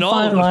a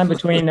fine line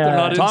between.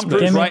 Tom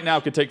Cruise right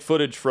now could take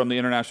footage from the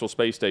International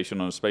Space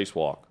Station on a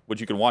spacewalk, which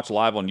you can watch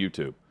live on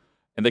YouTube,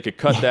 and they could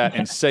cut that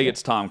and say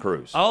it's Tom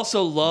Cruise. I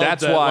also love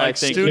that's that, why I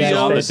think he's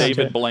on the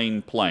David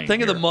Blaine plane.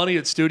 Think of the money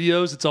at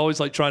studios. It's always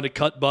like trying to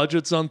cut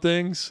budgets on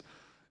things.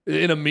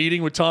 In a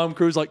meeting with Tom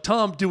Cruise, like,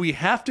 Tom, do we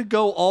have to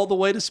go all the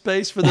way to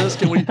space for this?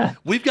 Can we?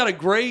 We've got a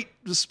great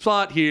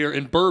spot here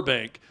in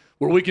Burbank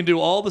where we can do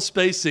all the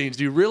space scenes.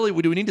 Do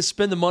we need to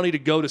spend the money to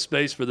go to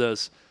space for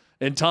this?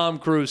 And Tom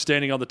Cruise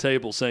standing on the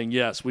table saying,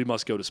 yes, we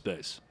must go to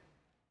space.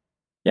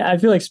 Yeah, I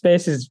feel like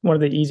space is one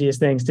of the easiest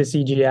things to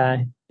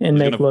CGI and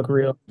make look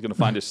real. He's going to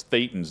find his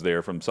Thetans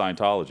there from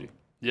Scientology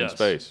in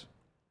space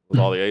with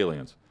all the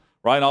aliens.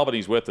 Ryan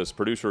Albanese with us,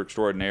 producer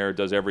extraordinaire,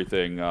 does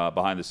everything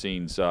behind the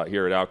scenes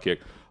here at OutKick.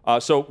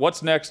 So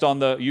what's next on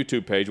the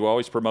YouTube page? We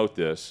always promote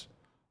this.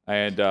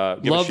 And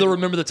love the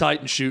Remember the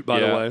Titan shoot, by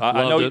the way.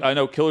 I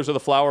know Killers of the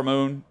Flower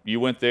Moon. You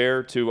went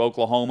there to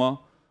Oklahoma,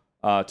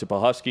 to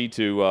Pahusky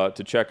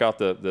to check out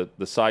the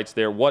sites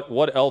there.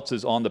 What else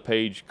is on the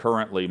page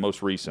currently,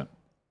 most recent?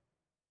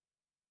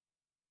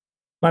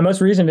 My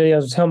most recent video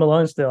is Home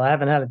Alone still. I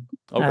haven't had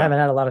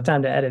a lot of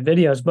time to edit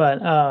videos,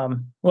 but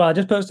I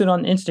just posted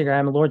on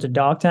Instagram Lords of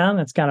Dogtown.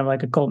 That's kind of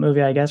like a cult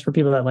movie, I guess, for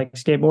people that like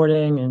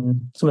skateboarding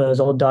and some of those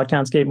old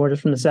Dogtown skateboarders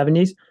from the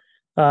 70s.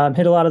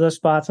 Hit a lot of those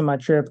spots on my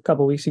trip a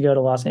couple weeks ago to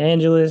Los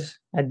Angeles.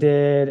 I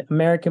did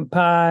American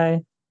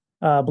Pie,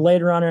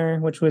 Blade Runner,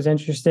 which was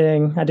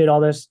interesting. I did all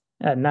this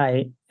at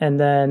night. And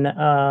then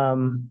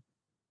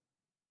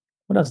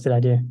what else did I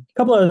do? A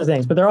couple other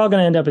things, but they're all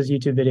going to end up as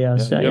YouTube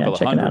videos. You have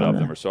 100 of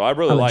them or so. I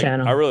really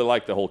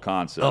like the whole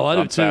concept. Oh,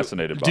 I'm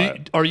fascinated by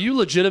it. Are you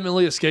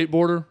legitimately a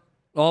skateboarder,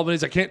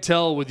 Albanese? I can't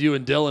tell with you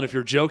and Dylan if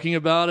you're joking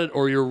about it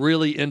or you're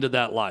really into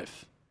that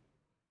life.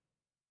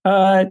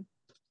 I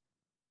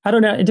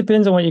don't know. It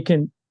depends on what you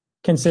can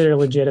consider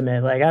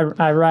legitimate. Like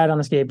I ride on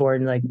the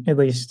skateboard like at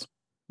least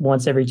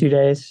once every 2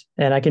 days,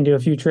 and I can do a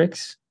few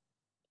tricks.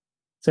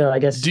 So I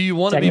guess. Do you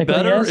want to be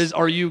better?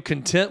 Are you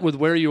content with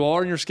where you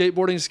are in your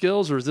skateboarding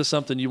skills, or is this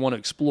something you want to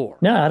explore?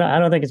 No, I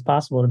don't think it's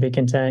possible to be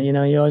content.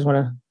 You always want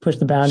to push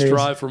the boundaries.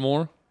 Strive for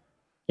more.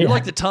 You're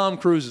like the Tom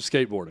Cruise of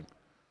skateboarding.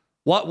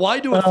 Why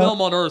do a film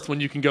on Earth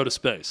when you can go to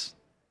space?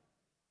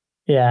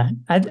 Yeah,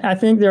 I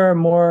think there are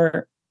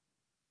more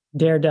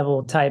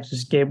daredevil types of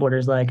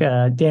skateboarders like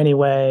Danny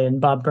Way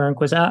and Bob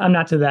Burnquist. I'm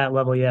not to that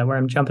level yet where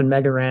I'm jumping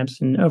mega ramps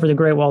and over the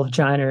Great Wall of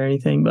China or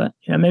anything, but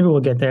maybe we'll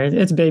get there.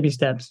 It's baby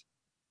steps.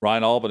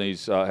 Ryan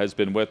Albanese has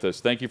been with us.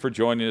 Thank you for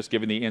joining us,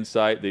 giving the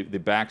insight, the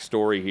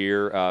backstory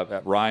here.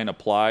 Ryan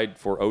applied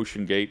for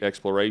OceanGate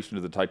exploration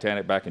of the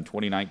Titanic back in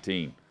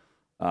 2019.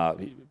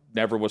 He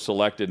never was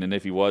selected, and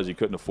if he was, he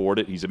couldn't afford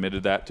it. He's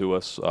admitted that to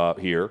us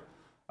here.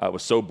 I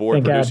was so bored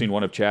Thank producing God.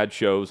 one of Chad's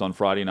shows on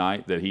Friday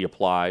night that he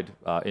applied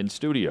in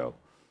studio.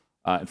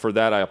 And for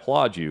that, I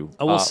applaud you.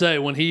 I will say,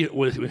 when he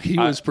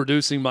was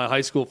producing my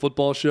high school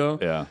football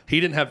show, he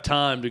didn't have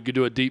time to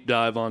do a deep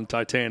dive on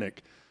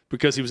Titanic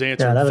because he was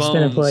answering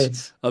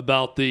phones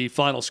about the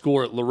final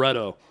score at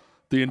Loretto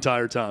the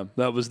entire time.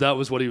 That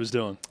was what he was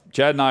doing.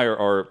 Chad and I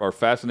are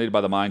fascinated by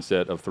the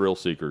mindset of thrill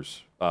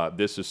seekers.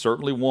 This is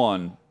certainly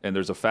one, and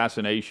there's a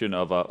fascination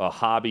of a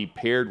hobby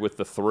paired with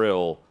the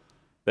thrill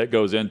that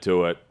goes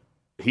into it.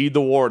 Heed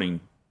the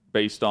warning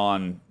based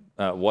on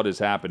what has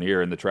happened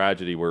here and the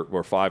tragedy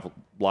where 5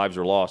 lives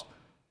are lost.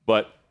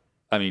 But,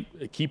 I mean,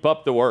 keep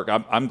up the work.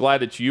 I'm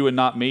glad it's you and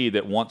not me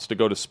that wants to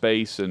go to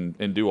space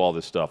and do all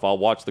this stuff. I'll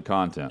watch the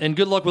content. And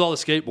good luck with all the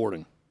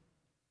skateboarding.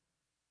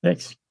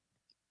 Thanks.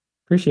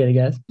 Appreciate it,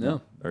 guys. Yeah,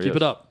 keep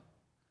it up.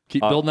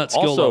 Keep building that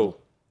skill also,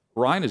 level.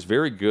 Ryan is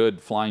very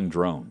good flying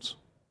drones.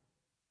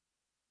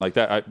 Like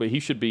that, but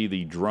he should be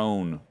the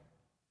drone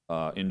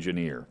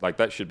engineer. Like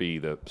that should be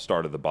the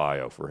start of the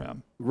bio for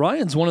him.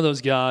 Ryan's one of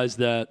those guys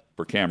that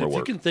for camera if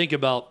work. you can think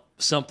about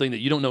something that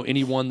you don't know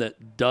anyone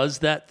that does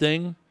that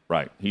thing,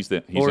 right? He's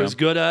is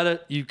good at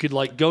it. You could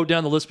like go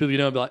down the list of people you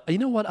know and be like, you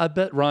know what? I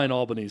bet Ryan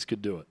Albanese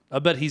could do it. I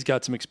bet he's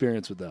got some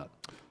experience with that.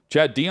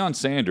 Chad, Deion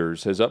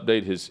Sanders has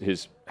updated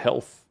his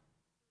health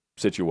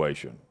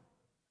situation.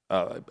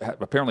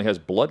 Apparently has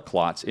blood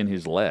clots in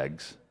his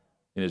legs,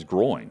 in his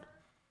groin.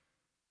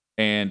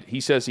 And he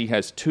says he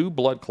has 2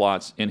 blood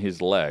clots in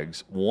his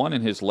legs, one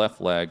in his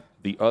left leg,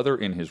 the other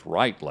in his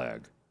right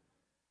leg.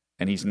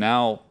 And he's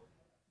now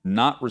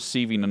not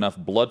receiving enough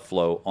blood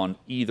flow on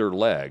either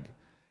leg.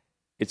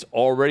 It's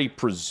already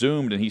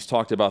presumed, and he's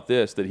talked about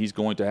this, that he's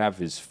going to have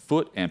his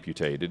foot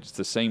amputated. It's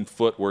the same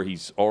foot where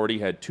he's already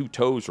had 2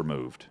 toes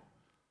removed.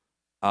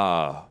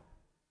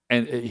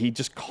 And he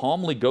just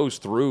calmly goes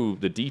through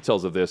the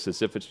details of this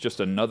as if it's just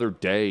another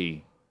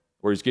day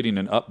where he's getting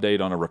an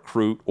update on a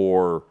recruit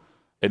or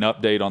an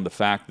update on the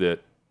fact that,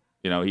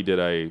 he did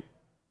a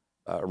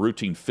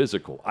routine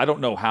physical. I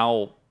don't know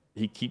how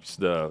he keeps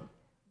the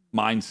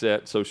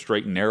mindset so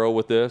straight and narrow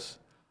with this.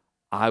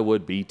 I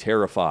would be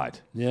terrified.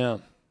 Yeah.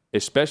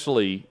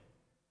 Especially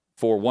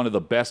for one of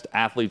the best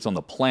athletes on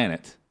the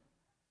planet.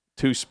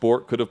 2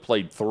 sport, could have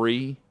played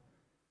 3,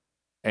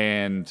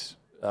 and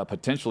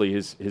potentially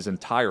his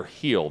entire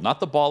heel, not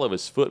the ball of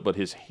his foot, but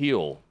his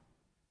heel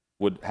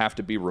would have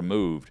to be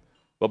removed.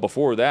 But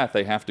before that,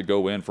 they have to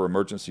go in for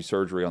emergency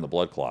surgery on the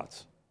blood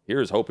clots.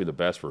 Here's hoping the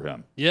best for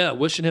him. Yeah,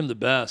 wishing him the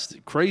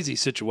best. Crazy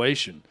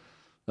situation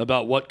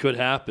about what could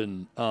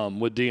happen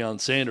with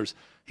Deion Sanders.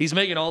 He's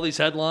making all these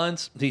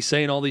headlines. He's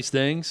saying all these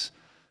things.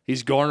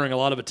 He's garnering a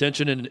lot of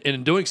attention, and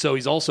in doing so,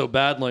 he's also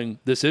battling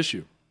this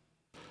issue.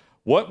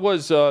 What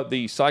was the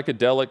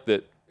psychedelic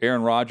that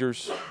Aaron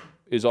Rodgers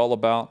is all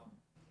about?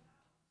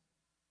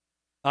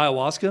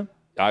 Ayahuasca?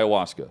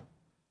 Ayahuasca.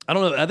 I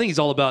don't know. I think he's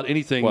all about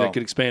anything that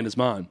could expand his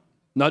mind.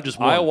 Not just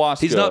one. Ayahuasca.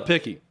 He's not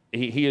picky.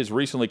 He has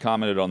recently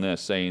commented on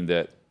this, saying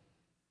that,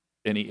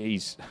 and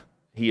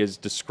he has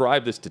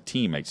described this to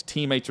teammates.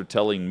 Teammates are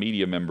telling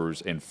media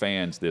members and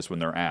fans this when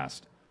they're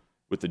asked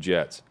with the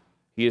Jets.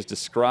 He has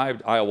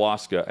described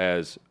ayahuasca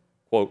as,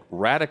 quote,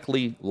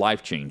 radically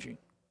life-changing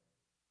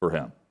for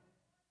him.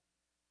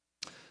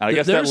 And I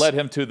guess that led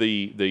him to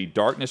the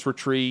darkness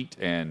retreat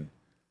and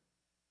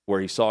where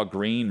he saw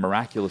green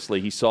miraculously.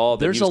 He saw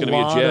that he was going to be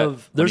a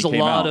Jet. There's a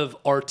lot of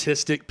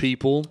artistic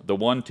people. The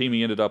one team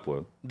he ended up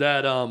with.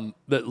 That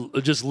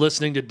just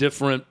listening to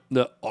different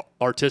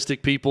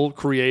artistic people,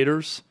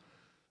 creators,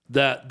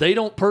 that they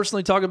don't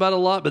personally talk about a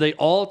lot, but they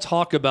all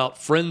talk about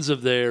friends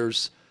of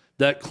theirs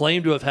that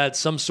claim to have had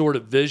some sort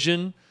of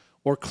vision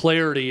or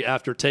clarity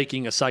after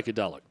taking a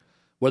psychedelic,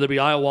 whether it be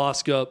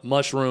ayahuasca,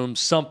 mushrooms,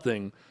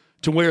 something,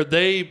 to where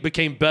they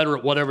became better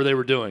at whatever they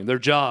were doing, their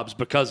jobs,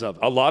 because of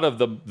it. A lot of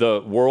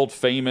the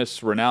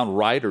world-famous, renowned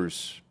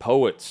writers,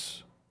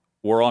 poets,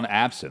 were on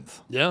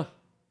absinthe. Yeah.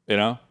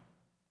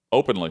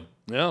 Openly.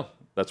 Yeah.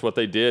 That's what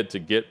they did to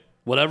get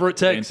whatever it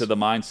takes into the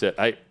mindset.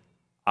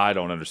 I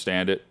don't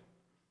understand it.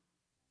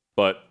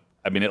 But,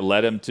 it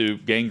led him to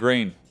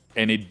gangrene.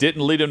 And it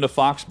didn't lead him to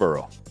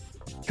Foxborough.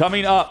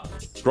 Coming up,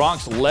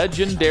 Gronk's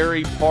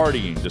legendary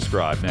partying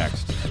described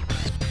next.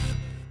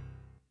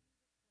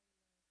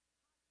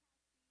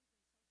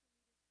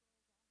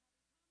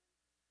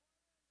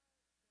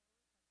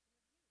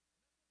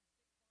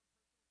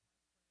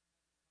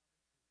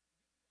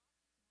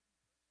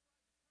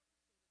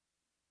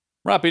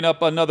 Wrapping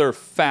up another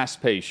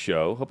fast-paced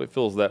show. Hope it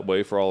feels that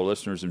way for all our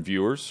listeners and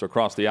viewers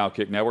across the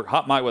OutKick Network.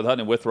 Hot Mike with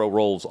Hutton and Withrow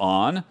rolls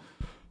on.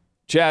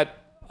 Chad,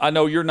 I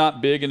know you're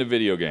not big into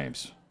video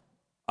games.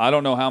 I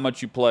don't know how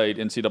much you played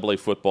NCAA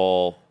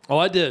football Oh,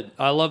 I did.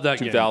 I love that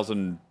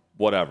 2000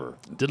 whatever.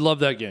 Did love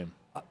that game.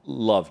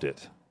 Loved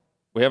it.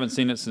 We haven't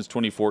seen it since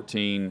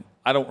 2014.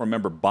 I don't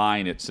remember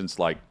buying it since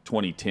like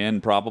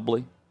 2010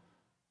 probably.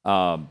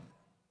 I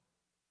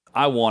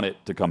want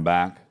it to come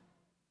back.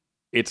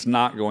 It's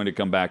not going to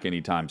come back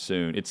anytime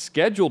soon. It's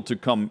scheduled to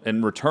come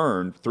and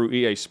return through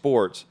EA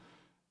Sports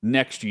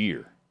next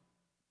year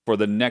for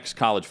the next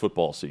college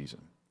football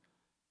season.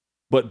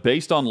 But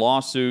based on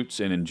lawsuits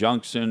and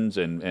injunctions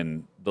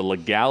and the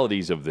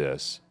legalities of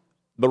this,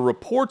 the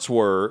reports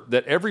were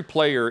that every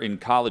player in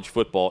college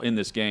football in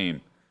this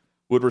game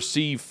would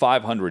receive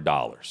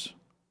 $500,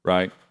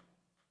 right?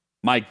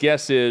 My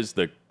guess is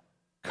the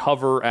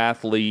cover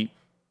athlete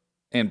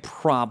and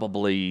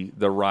probably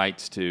the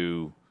rights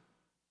to,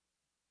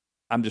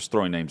 I'm just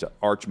throwing names out,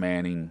 Arch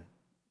Manning,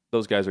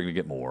 those guys are going to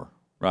get more,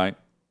 right?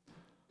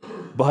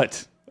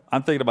 But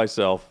I'm thinking to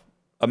myself,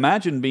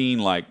 imagine being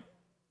like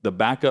the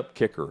backup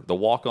kicker, the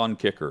walk-on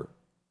kicker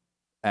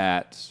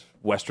at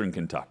Western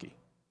Kentucky.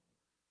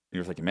 And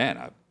you're thinking,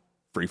 man,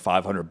 free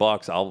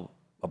 $500, I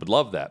would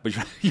love that. But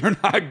you're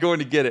not going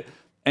to get it,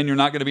 and you're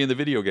not going to be in the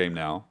video game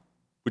now,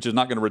 which is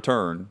not going to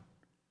return.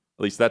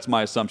 At least that's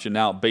my assumption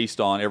now, based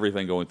on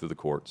everything going through the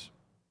courts.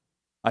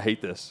 I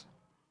hate this.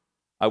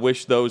 I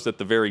wish those at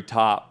the very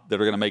top that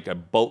are going to make a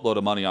boatload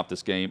of money off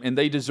this game, and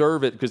they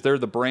deserve it because they're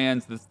the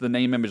brands, the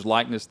name, image,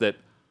 likeness that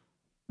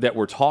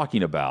we're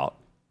talking about.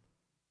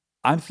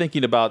 I'm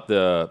thinking about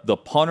the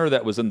punter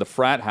that was in the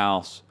frat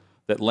house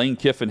that Lane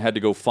Kiffin had to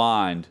go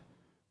find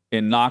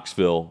in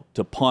Knoxville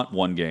to punt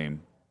one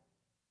game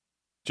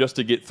just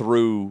to get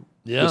through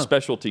the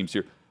special teams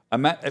here.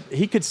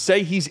 He could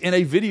say he's in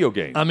a video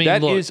game. I mean,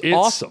 that is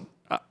awesome.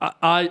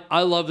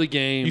 I love the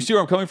game. You see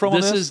where I'm coming from on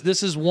this?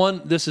 This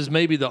is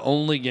maybe the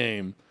only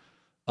game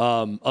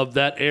of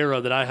that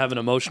era that I have an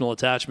emotional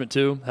attachment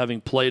to, having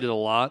played it a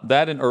lot.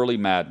 That and early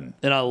Madden.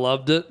 And I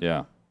loved it.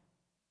 Yeah.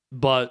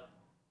 But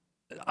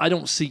I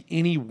don't see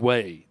any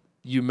way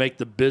you make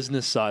the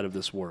business side of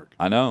this work.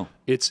 I know.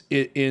 It's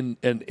in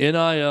an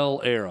NIL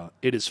era.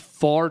 It is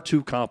far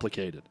too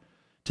complicated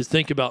to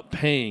think about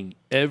paying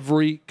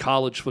every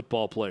college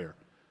football player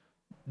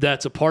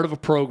that's a part of a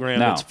program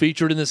that's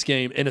featured in this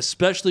game, and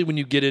especially when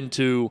you get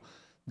into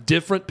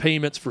different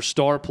payments for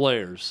star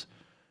players.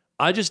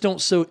 I just don't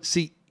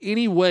see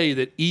any way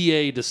that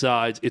EA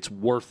decides it's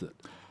worth it,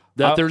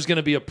 that there's going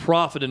to be a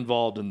profit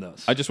involved in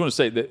this. I just want to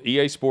say that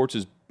EA Sports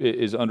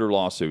is under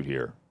lawsuit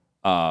here.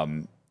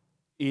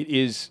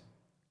 It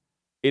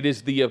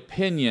is the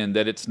opinion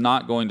that it's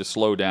not going to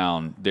slow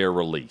down their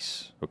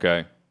release,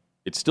 okay?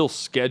 It's still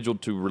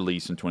scheduled to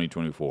release in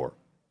 2024.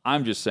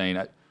 I'm just saying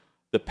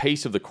the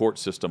pace of the court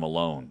system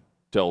alone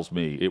tells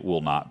me it will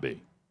not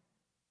be.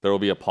 There will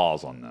be a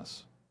pause on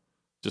this,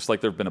 just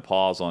like there have been a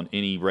pause on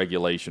any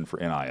regulation for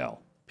NIL,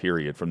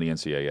 period, from the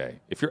NCAA.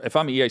 If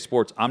I'm EA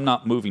Sports, I'm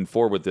not moving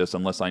forward with this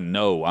unless I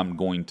know I'm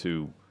going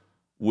to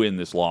win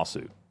this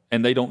lawsuit.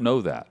 And they don't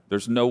know that.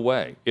 There's no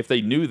way. If they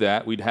knew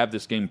that, we'd have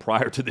this game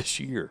prior to this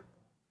year.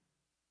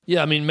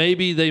 Yeah, I mean,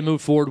 maybe they move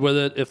forward with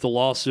it if the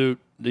lawsuit,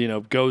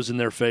 goes in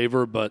their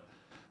favor, but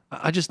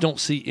I just don't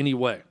see any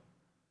way.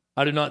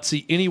 I do not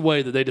see any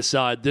way that they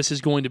decide this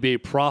is going to be a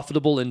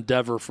profitable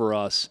endeavor for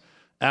us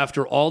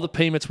after all the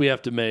payments we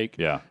have to make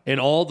and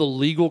all the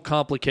legal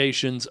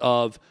complications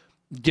of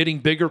getting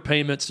bigger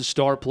payments to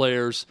star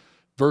players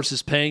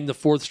versus paying the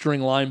fourth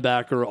string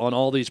linebacker on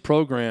all these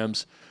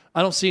programs.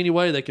 I don't see any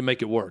way they can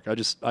make it work.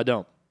 I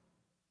don't.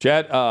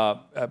 Chad,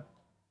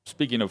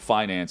 speaking of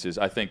finances,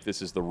 I think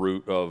this is the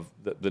root of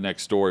the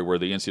next story where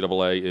the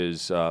NCAA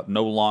is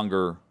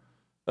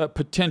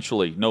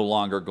potentially no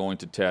longer going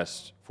to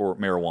test for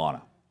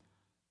marijuana.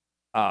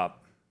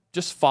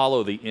 Just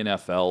follow the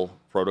NFL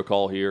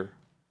protocol here.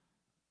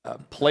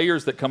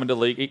 Players that come into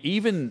the league,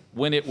 even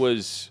when it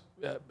was,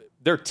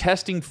 they're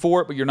testing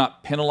for it, but you're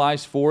not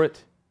penalized for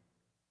it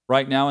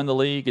right now in the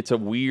league. It's a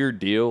weird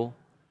deal.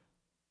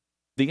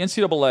 The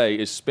NCAA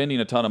is spending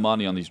a ton of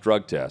money on these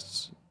drug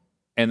tests,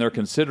 and they're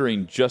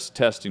considering just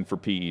testing for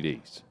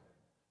PEDs.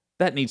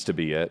 That needs to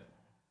be it.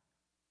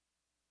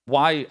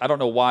 Why? I don't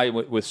know why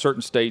with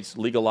certain states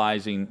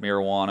legalizing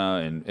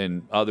marijuana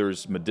and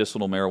others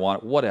medicinal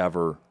marijuana,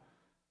 whatever.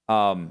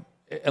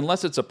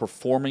 Unless it's a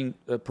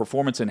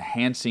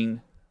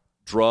performance-enhancing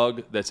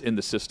drug that's in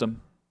the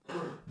system,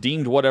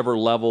 deemed whatever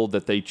level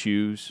that they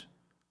choose,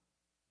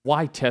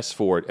 why test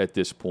for it at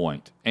this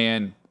point?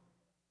 And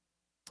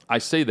I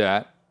say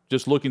that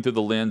just looking through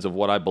the lens of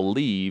what I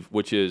believe,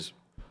 which is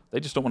they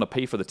just don't want to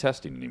pay for the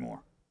testing anymore.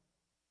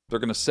 They're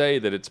going to say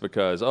that it's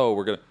because,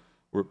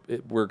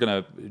 we're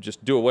going to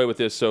just do away with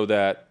this so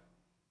that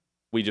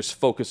we just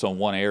focus on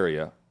one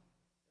area.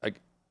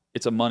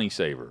 It's a money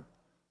saver.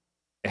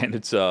 And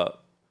it's a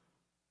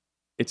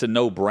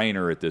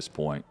no-brainer at this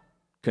point,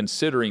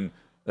 considering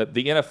that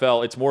the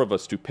NFL, it's more of a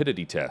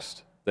stupidity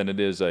test than it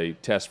is a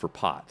test for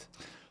pot.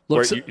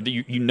 Look,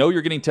 you know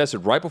you're getting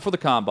tested right before the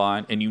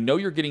combine, and you know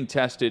you're getting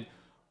tested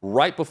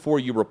right before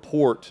you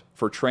report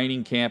for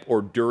training camp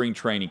or during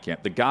training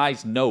camp. The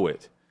guys know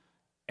it.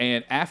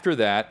 And after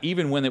that,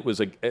 even when it was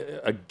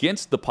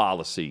against the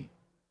policy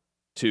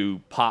to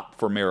pop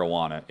for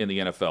marijuana in the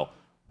NFL.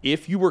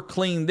 If you were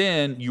clean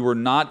then, you were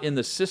not in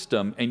the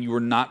system and you were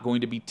not going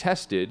to be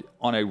tested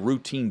on a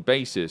routine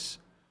basis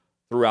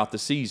throughout the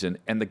season,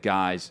 and the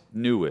guys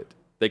knew it.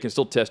 They can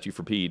still test you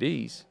for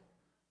PEDs,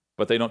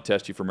 but they don't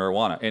test you for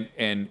marijuana.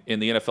 And in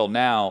the NFL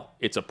now,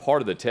 it's a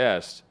part of the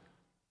test,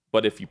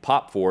 but if you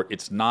pop for it,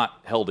 it's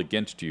not held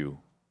against you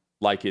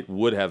like it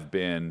would have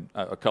been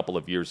a couple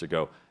of years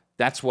ago.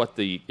 That's what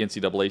the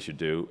NCAA should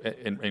do.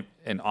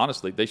 And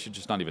honestly, they should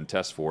just not even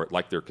test for it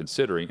like they're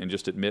considering and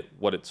just admit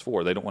what it's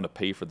for. They don't want to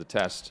pay for the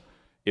test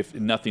if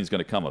nothing's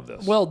going to come of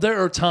this. Well,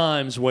 there are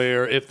times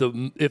where if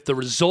the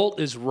result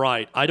is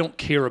right, I don't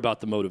care about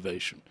the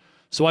motivation.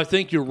 So I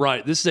think you're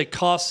right. This is a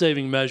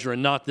cost-saving measure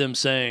and not them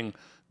saying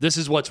this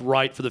is what's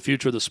right for the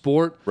future of the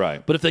sport.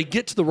 Right. But if they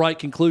get to the right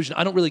conclusion,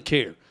 I don't really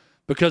care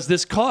because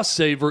this cost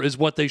saver is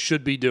what they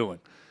should be doing.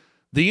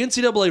 The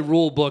NCAA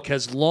rule book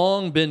has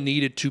long been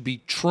needed to be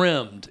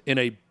trimmed in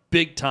a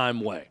big-time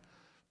way.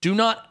 Do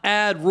not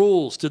add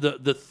rules to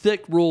the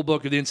thick rule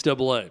book of the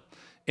NCAA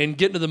and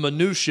get into the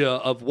minutia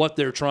of what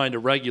they're trying to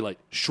regulate.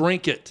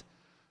 Shrink it.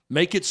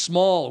 Make it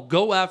small.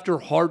 Go after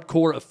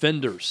hardcore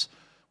offenders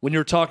when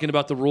you're talking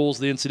about the rules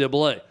of the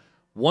NCAA.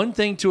 One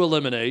thing to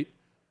eliminate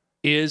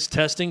is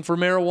testing for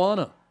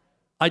marijuana.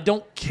 I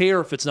don't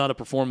care if it's not a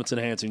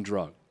performance-enhancing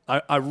drug.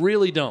 I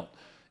really don't.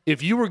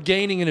 If you were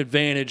gaining an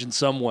advantage in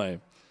some way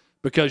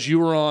because you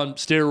were on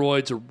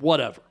steroids or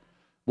whatever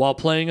while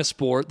playing a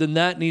sport, then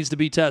that needs to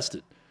be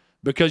tested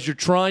because you're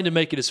trying to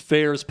make it as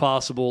fair as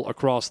possible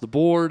across the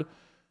board.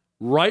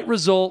 Right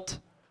result,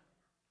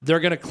 they're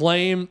going to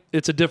claim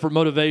it's a different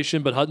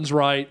motivation, but Hutton's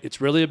right.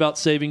 It's really about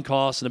saving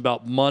costs and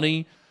about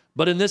money.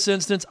 But in this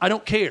instance, I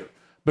don't care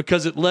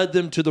because it led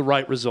them to the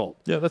right result.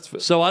 Yeah, that's fair.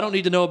 So I don't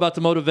need to know about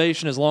the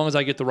motivation as long as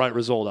I get the right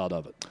result out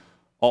of it.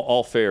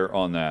 All fair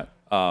on that.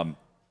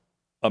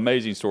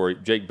 Amazing story.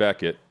 Jake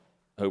Beckett,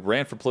 who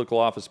ran for political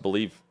office, I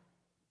believe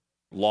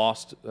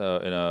lost in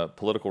a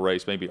political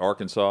race, maybe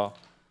Arkansas,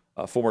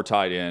 former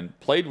tight end,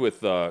 played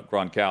with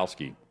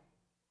Gronkowski,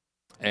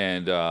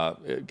 and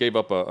gave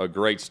up a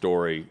great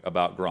story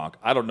about Gronk.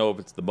 I don't know if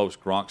it's the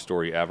most Gronk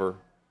story ever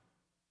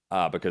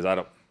because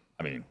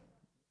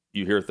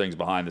you hear things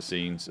behind the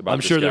scenes about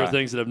this I'm sure guy. there are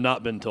things that have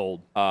not been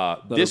told.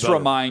 This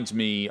reminds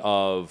me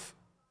of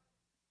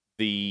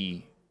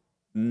the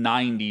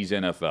 90s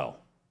NFL,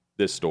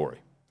 this story.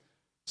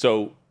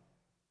 So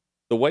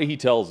the way he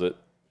tells it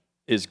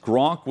is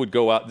Gronk would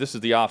go out, this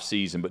is the off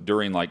season, but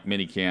during like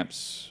mini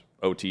camps,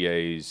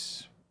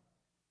 OTAs,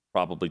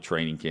 probably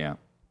training camp,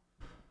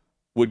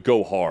 would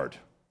go hard.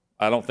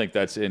 I don't think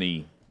that's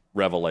any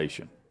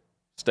revelation.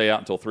 Stay out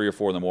until 3 or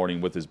 4 in the morning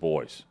with his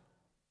boys.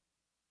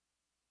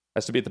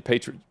 Has to be at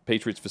the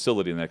Patriots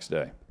facility the next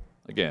day.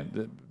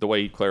 Again, the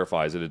way he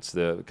clarifies it, it's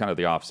the kind of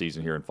the off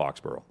season here in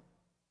Foxborough.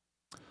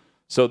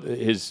 So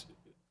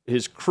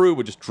his crew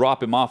would just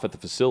drop him off at the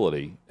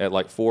facility at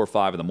like 4 or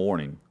 5 in the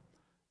morning,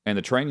 and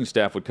the training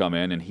staff would come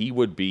in, and he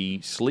would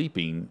be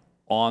sleeping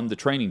on the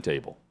training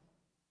table,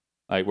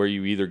 like where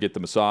you either get the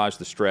massage,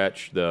 the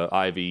stretch, the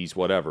IVs,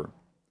 whatever,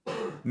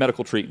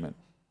 medical treatment,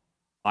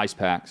 ice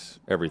packs,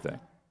 everything.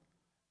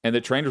 And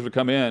the trainers would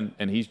come in,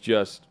 and he's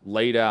just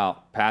laid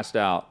out, passed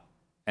out,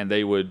 and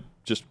they would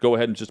just go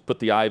ahead and just put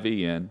the IV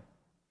in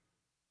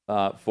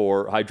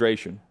for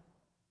hydration.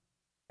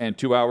 And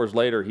 2 hours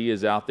later, he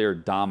is out there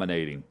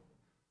dominating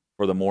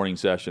for the morning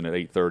session at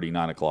 8:30,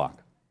 9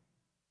 o'clock.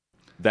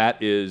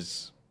 That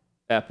is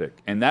epic.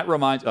 And that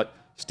reminds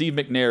Steve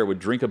McNair would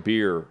drink a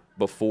beer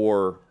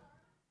before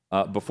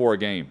a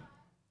game.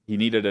 He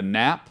needed a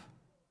nap.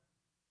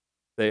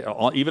 They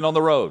even on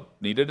the road,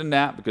 needed a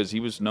nap because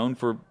he was known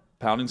for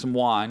pounding some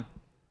wine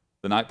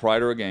the night prior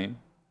to a game,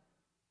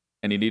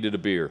 and he needed a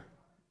beer.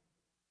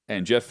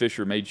 And Jeff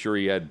Fisher made sure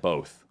he had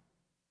both.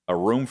 A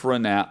room for a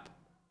nap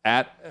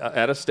at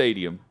a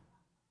stadium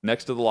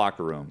next to the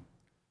locker room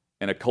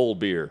and a cold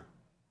beer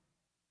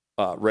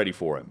ready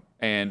for him.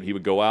 And he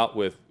would go out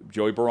with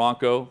Joey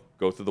Barranco,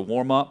 go through the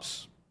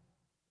warm-ups,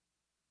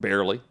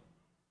 barely,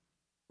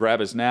 grab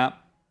his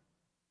nap,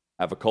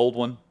 have a cold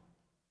one,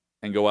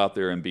 and go out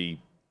there and be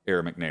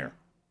Aaron McNair.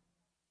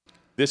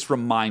 This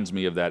reminds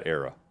me of that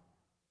era.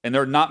 And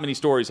there are not many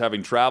stories,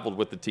 having traveled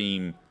with the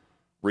team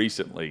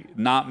recently,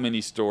 not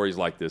many stories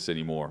like this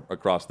anymore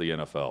across the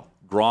NFL.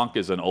 Gronk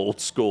is an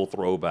old-school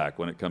throwback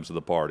when it comes to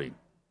the party.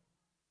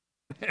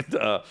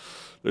 And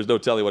there's no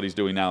telling what he's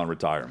doing now in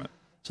retirement.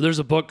 So there's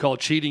a book called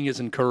Cheating is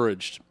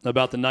Encouraged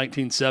about the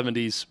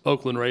 1970s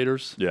Oakland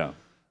Raiders. Yeah.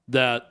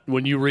 That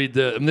when you read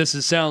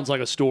sounds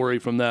like a story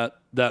from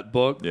that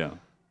book. Yeah.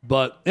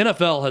 But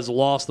NFL has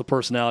lost the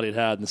personality it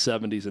had in the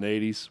 70s and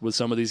 80s with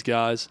some of these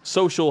guys.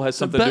 Social has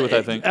something to do with,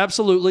 I think.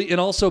 Absolutely.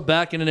 And also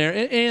back in an era,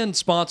 and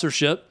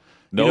sponsorship.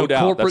 No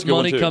doubt. Corporate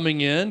money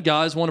coming in.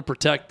 Guys want to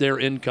protect their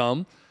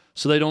income,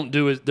 so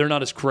they're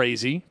not as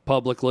crazy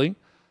publicly.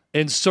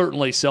 And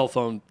certainly cell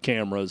phone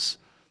cameras,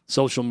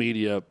 social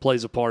media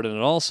plays a part in it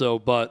also.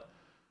 But,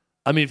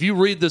 I mean, if you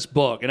read this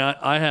book, and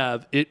I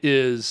have, it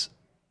is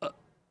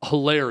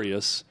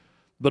hilarious,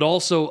 but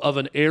also of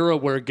an era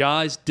where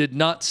guys did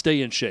not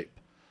stay in shape.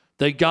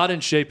 They got in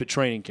shape at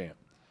training camp.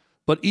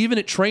 But even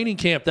at training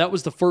camp, that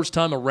was the first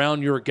time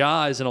around your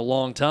guys in a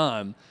long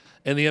time.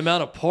 And the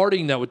amount of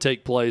partying that would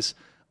take place,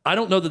 I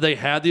don't know that they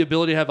had the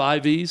ability to have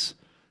IVs,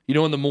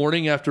 in the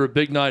morning after a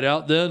big night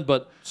out then.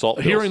 But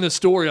hearing this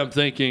story, I'm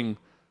thinking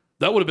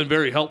that would have been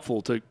very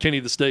helpful to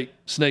Kenny the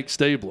Snake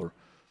Stabler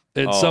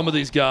and some of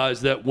these guys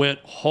that went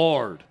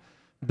hard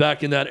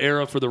back in that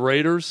era for the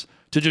Raiders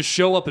to just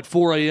show up at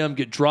 4 a.m.,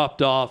 get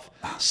dropped off,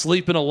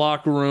 sleep in a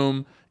locker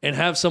room, and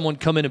have someone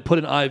come in and put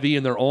an IV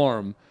in their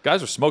arm.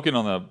 Guys are smoking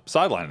on the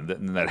sideline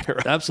in that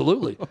era.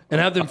 Absolutely. And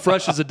have them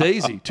fresh as a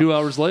daisy 2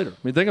 hours later. I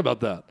mean, think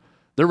about that.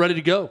 They're ready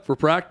to go for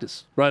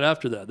practice right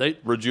after that. They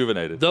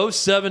rejuvenated. Those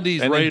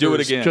 70s and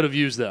Raiders could have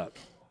used that.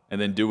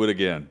 And then do it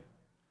again.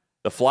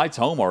 The flights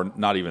home are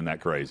not even that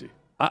crazy.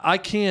 I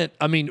can't.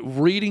 I mean,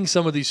 reading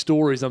some of these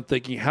stories, I'm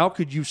thinking, how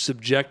could you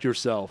subject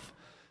yourself?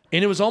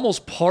 And it was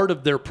almost part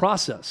of their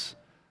process.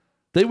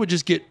 They would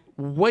just get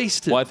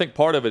wasted. Well, I think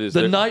part of it is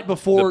the night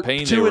before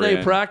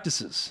 2-a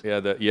practices.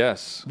 Yeah,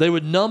 yes. They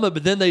would numb it,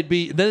 but then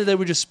they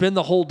would just spend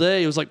the whole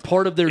day. It was like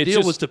part of their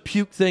deal was to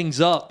puke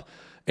things up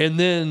and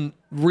then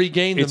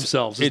regain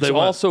themselves. It's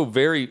also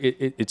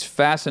it's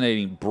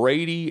fascinating.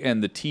 Brady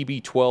and the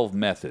TB12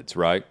 methods,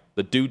 right?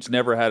 The dude's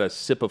never had a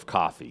sip of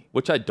coffee,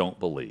 which I don't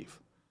believe.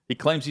 He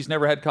claims he's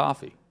never had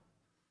coffee,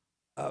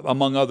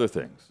 among other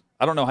things.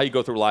 I don't know how you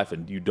go through life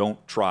and you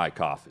don't try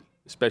coffee,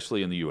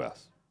 especially in the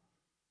U.S.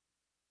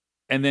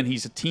 And then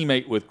he's a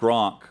teammate with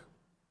Gronk,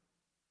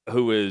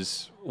 who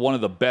is one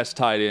of the best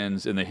tight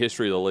ends in the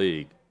history of the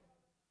league,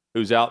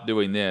 who's out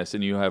doing this.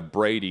 And you have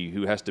Brady,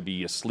 who has to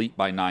be asleep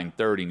by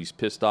 9:30, and he's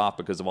pissed off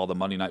because of all the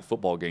Monday Night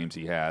Football games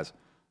he has,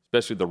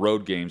 especially the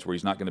road games where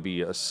he's not going to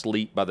be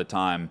asleep by the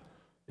time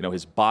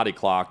his body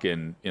clock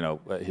and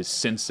his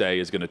sensei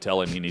is going to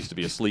tell him he needs to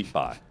be asleep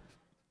by.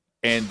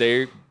 And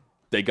they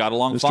got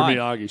along fine.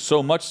 Miyagi.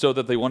 So much so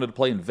that they wanted to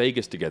play in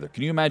Vegas together.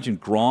 Can you imagine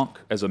Gronk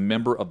as a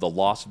member of the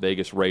Las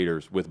Vegas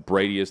Raiders with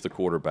Brady as the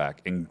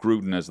quarterback and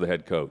Gruden as the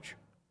head coach?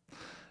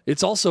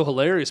 It's also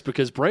hilarious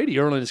because Brady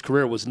early in his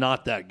career was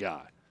not that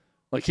guy.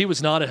 Like, he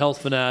was not a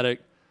health fanatic.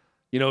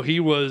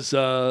 He was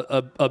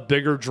a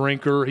bigger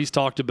drinker. He's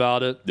talked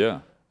about it.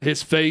 Yeah.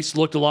 His face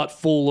looked a lot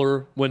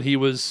fuller when he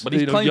was but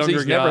he claims younger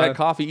he's guy. Never had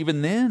coffee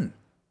even then.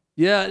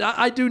 Yeah,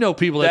 I do know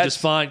people that just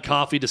find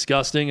coffee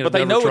disgusting. And but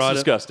they know it's it.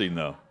 disgusting,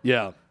 though.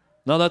 Yeah.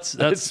 No, that's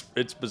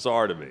it's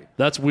bizarre to me.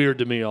 That's weird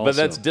to me also. But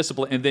that's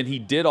discipline. And then he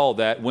did all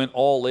that, went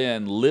all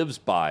in, lives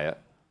by it.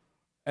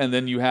 And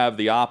then you have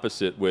the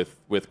opposite with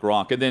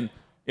Gronk. And then,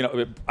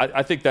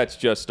 I think that's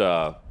just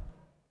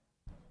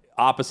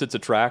opposites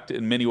attract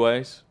in many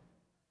ways.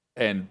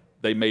 And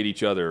they made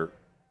each other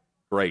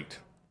great,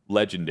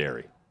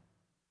 legendary.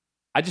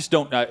 I just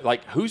don't know.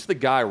 Like, who's the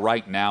guy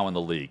right now in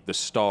the league, the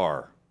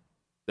star,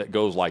 that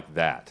goes like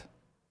that?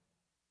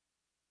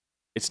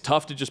 It's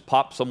tough to just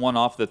pop someone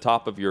off the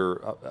top of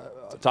your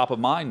top of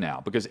mind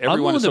now because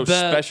everyone is so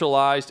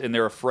specialized and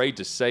they're afraid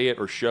to say it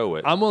or show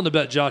it. I'm willing to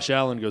bet Josh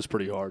Allen goes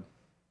pretty hard.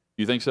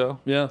 You think so?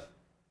 Yeah.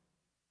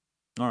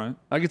 All right.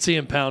 I could see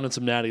him pounding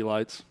some natty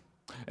lights.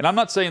 And I'm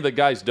not saying that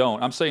guys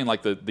don't. I'm saying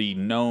like the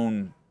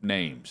known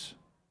names,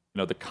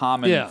 the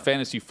common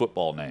fantasy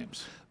football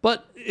names.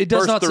 But it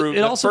also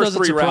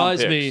doesn't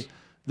surprise me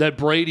that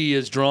Brady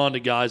is drawn to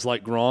guys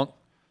like Gronk.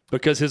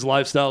 Because his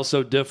lifestyle is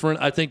so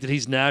different, I think that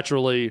he's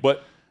naturally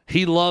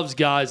he loves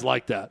guys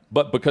like that.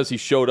 But because he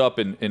showed up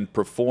and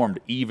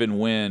performed even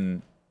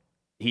when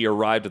he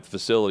arrived at the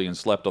facility and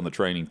slept on the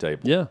training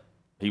table. Yeah.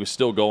 He was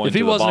still going if to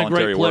the voluntary workout. If he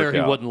wasn't a great player,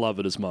 workout. He wouldn't love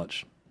it as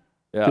much.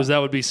 Yeah. Because that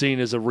would be seen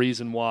as a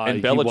reason why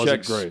and he wasn't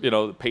Belichick's, great.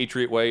 the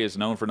Patriot way is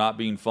known for not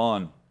being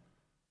fun.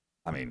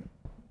 I mean,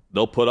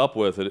 they'll put up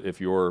with it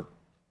if you're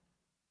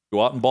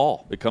go out and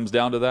ball. It comes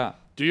down to that.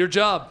 Do your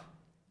job.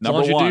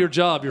 Number as long as one. you do your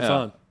job, you're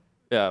fine.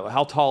 Yeah,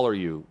 how tall are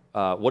you?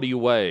 What do you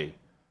weigh?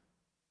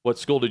 What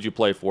school did you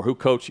play for? Who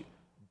coached you?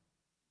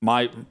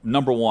 My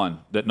number one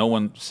that no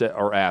one said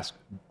or asked,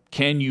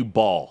 can you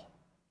ball?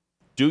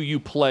 Do you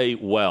play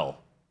well?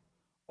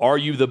 Are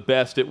you the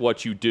best at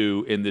what you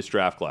do in this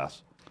draft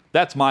class?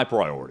 That's my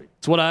priority.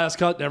 It's what I ask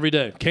Hutton every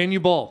day. Can you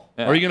ball?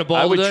 Yeah. Are you going to ball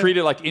I would today? treat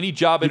it like any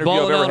job interview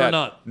I've ever had. Or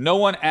not? No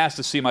one asked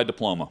to see my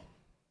diploma.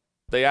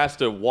 They asked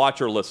to watch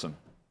or listen.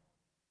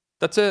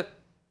 That's it.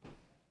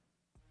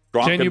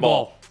 Gronk can you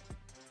ball?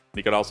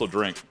 He could also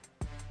drink.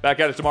 Back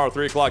at it tomorrow,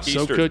 3 o'clock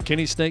Eastern. So could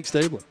Kenny Snake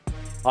Stabler.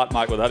 Hot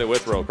Mike with Huddy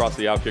Withrow across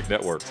the OutKick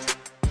Network.